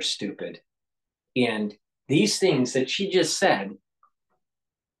and they're stupid. And these things that she just said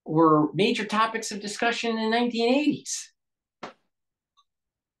were major topics of discussion in the 1980s.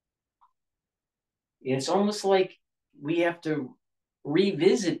 It's almost like we have to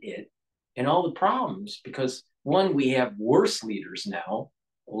revisit it and all the problems because, one, we have worse leaders now,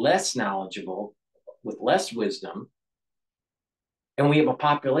 less knowledgeable, with less wisdom, and we have a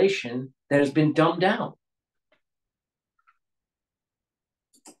population that has been dumbed down.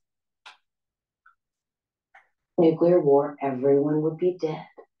 Nuclear war, everyone would be dead.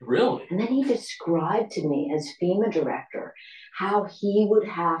 Really? And then he described to me as FEMA director how he would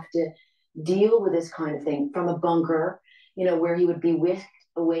have to deal with this kind of thing from a bunker where he would be whisked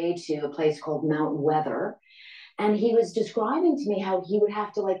away to a place called Mount Weather. And he was describing to me how he would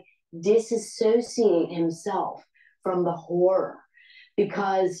have to like disassociate himself from the horror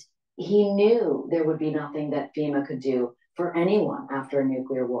because he knew there would be nothing that FEMA could do for anyone after a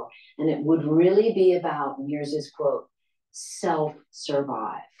nuclear war. And it would really be about, and here's his quote,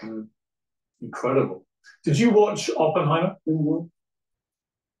 self-survive. Incredible. Did you watch Oppenheimer? Mm-hmm.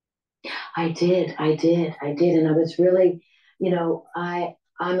 I did. And I was really,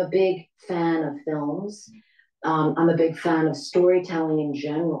 I'm a big fan of films. I'm a big fan of storytelling in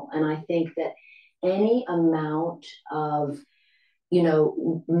general. And I think that any amount of,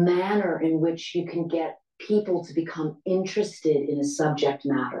 manner in which you can get people to become interested in a subject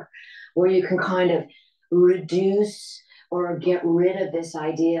matter, where you can kind of reduce or get rid of this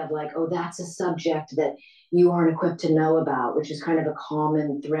idea of like, oh, that's a subject that you aren't equipped to know about, which is kind of a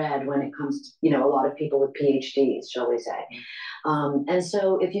common thread when it comes to, a lot of people with PhDs, shall we say. And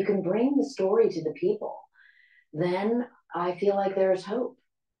so if you can bring the story to the people, then I feel like there's hope.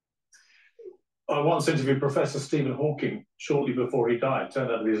 I once interviewed Professor Stephen Hawking shortly before he died. Turned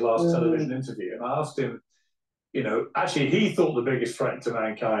out to be his last television interview. And I asked him, actually he thought the biggest threat to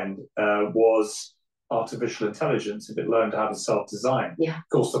mankind was artificial intelligence if it learned how to self-design. Yeah. Of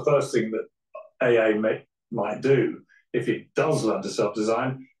course, the first thing that AA might do, if it does learn to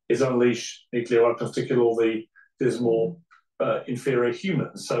self-design, is unleash nuclear weapons to kill all the dismal inferior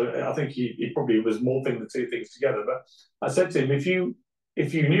humans. So I think he probably was morphing the two things together. But I said to him,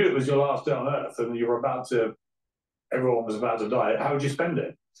 if you knew it was your last day on Earth and everyone was about to die, how would you spend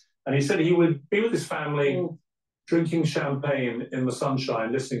it? And he said he would be with his family, drinking champagne in the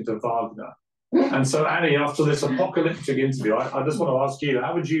sunshine, listening to Wagner. And so, Annie, after this apocalyptic interview, I just want to ask you,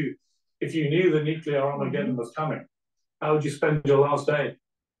 how would you, if you knew the nuclear Armageddon was coming, how would you spend your last day?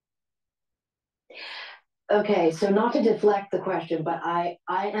 Okay, so not to deflect the question, but I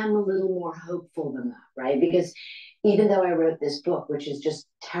am a little more hopeful than that, right? Because even though I wrote this book, which is just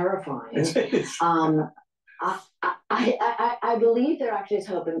terrifying, I believe there actually is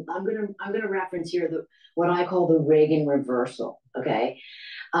hope, and I'm gonna reference here what I call the Reagan reversal. Okay,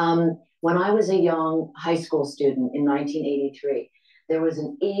 when I was a young high school student in 1983, there was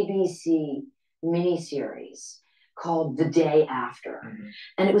an ABC miniseries called The Day After.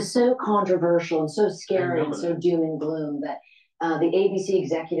 And it was so controversial and so scary and so doom and gloom that the ABC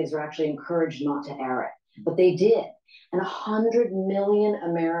executives were actually encouraged not to air it. But they did. And 100 million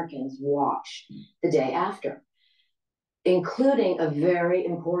Americans watched The Day After, including a very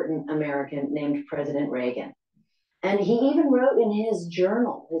important American named President Reagan. And he even wrote in his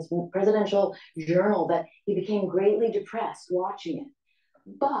journal, his presidential journal, that he became greatly depressed watching it.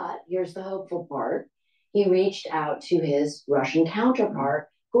 But here's the hopeful part. He reached out to his Russian counterpart,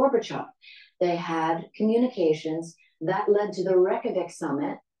 Gorbachev. They had communications that led to the Reykjavik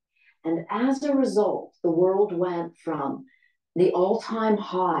summit. And as a result, the world went from the all-time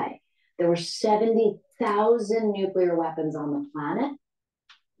high. There were 70,000 nuclear weapons on the planet.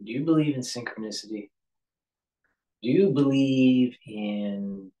 Do you believe in synchronicity? Do you believe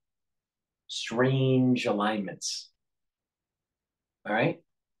in strange alignments? All right?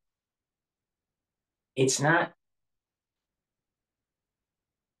 It's not,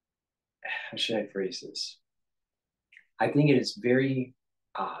 how should I phrase this? I think it is very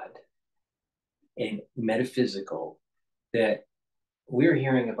odd and metaphysical that we're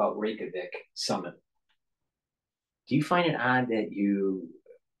hearing about Reykjavik summit. Do you find it odd that you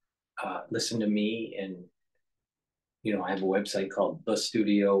listen to me and, I have a website called The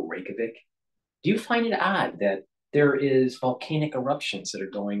Studio Reykjavik? Do you find it odd that there is volcanic eruptions that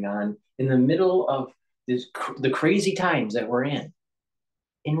are going on in the middle of the crazy times that we're in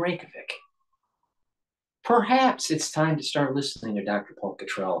Reykjavik? Perhaps it's time to start listening to Dr. Paul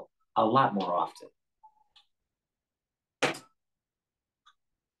Cottrell a lot more often.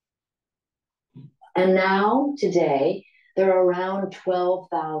 And now, today, there are around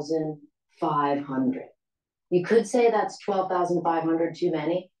 12,500. You could say that's 12,500 too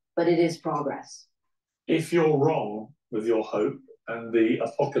many, but it is progress. If you're wrong with your hope and the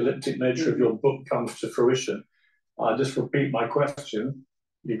apocalyptic nature of your book comes to fruition, I'll just repeat my question.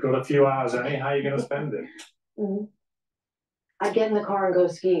 You've got a few hours, Annie. How are you going to spend it? I'd get in the car and go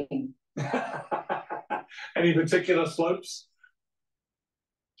skiing. Any particular slopes?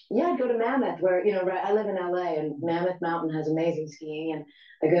 Yeah, I'd go to Mammoth, where, I live in LA, and Mammoth Mountain has amazing skiing, and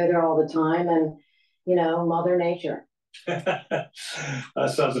I go there all the time, and, Mother Nature. That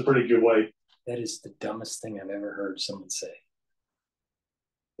sounds a pretty good way. That is the dumbest thing I've ever heard someone say.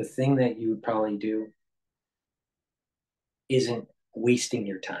 The thing that you would probably do isn't wasting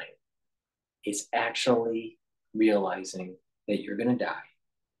your time. It's actually realizing that you're going to die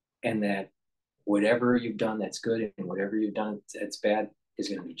and that whatever you've done that's good and whatever you've done that's bad is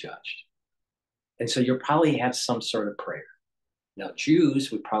going to be judged. And so you'll probably have some sort of prayer. Now,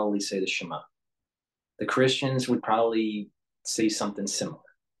 Jews would probably say the Shema. The Christians would probably say something similar.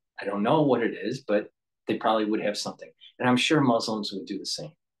 I don't know what it is, but they probably would have something. And I'm sure Muslims would do the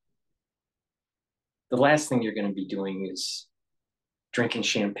same. The last thing you're going to be doing is drinking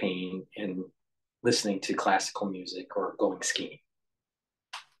champagne and listening to classical music or going skiing.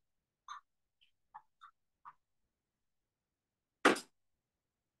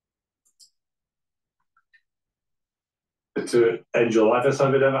 To end your life, let's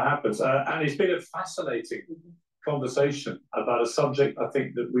hope it ever happens. And it's been a fascinating conversation about a subject I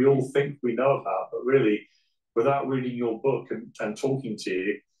think that we all think we know about, but really, without reading your book and talking to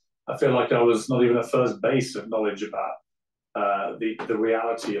you, I feel like I was not even a first base of knowledge about the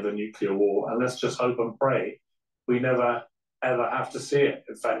reality of a nuclear war. And let's just hope and pray we never, ever have to see it.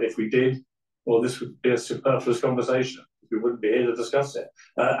 In fact, if we did, well, this would be a superfluous conversation. We wouldn't be here to discuss it.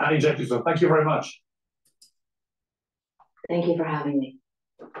 Annie Jacobsen, thank you very much. Thank you for having me.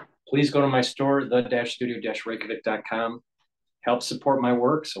 Please go to my store, the-studio-reykjavik.com. Help support my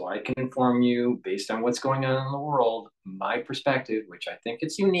work so I can inform you based on what's going on in the world, my perspective, which I think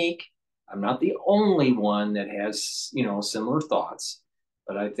it's unique. I'm not the only one that has, similar thoughts,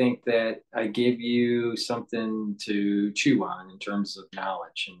 but I think that I give you something to chew on in terms of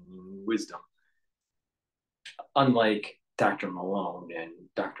knowledge and wisdom. Unlike Dr. Malone and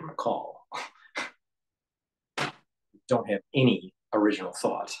Dr. McCall, don't have any original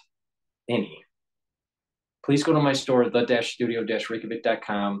thought, any. Please go to my store,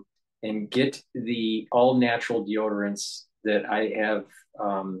 the-studio-reykjavik.com, and get the all-natural deodorants that I have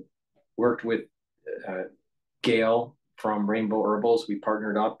worked with Gail from Rainbow Herbals. We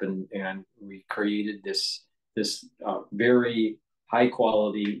partnered up and we created this very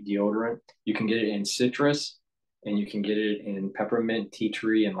high-quality deodorant. You can get it in citrus, and you can get it in peppermint, tea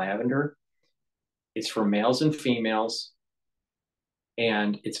tree, and lavender. It's for males and females,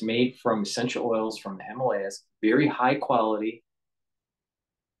 and it's made from essential oils from the Himalayas, very high quality.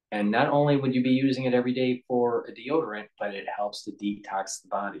 And not only would you be using it every day for a deodorant, but it helps to detox the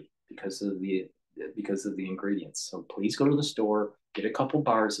body because of the ingredients. So please go to the store, get a couple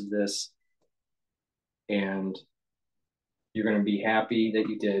bars of this, and you're going to be happy that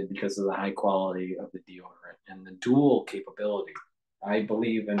you did because of the high quality of the deodorant and the dual capability. I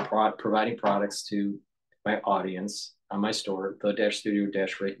believe in providing products to my audience on my store,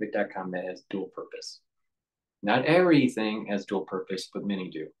 the-studio-reykjavik.com, that has dual purpose. Not everything has dual purpose, but many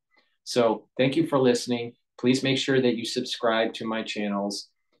do. So thank you for listening. Please make sure that you subscribe to my channels.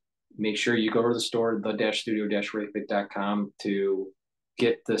 Make sure you go to the store, the-studio-reykjavik.com, to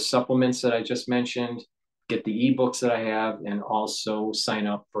get the supplements that I just mentioned, get the ebooks that I have, and also sign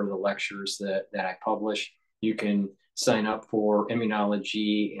up for the lectures that I publish. You can sign up for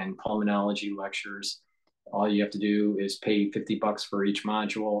immunology and pulmonology lectures. All you have to do is pay $50 for each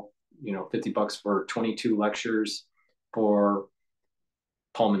module, $50 for 22 lectures for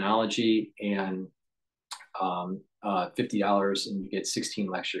pulmonology, and $50 and you get 16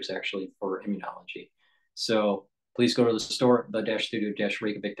 lectures actually for immunology. So please go to the store,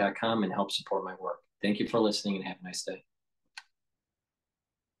 the-studio-reykjavik.com, and help support my work. Thank you for listening and have a nice day.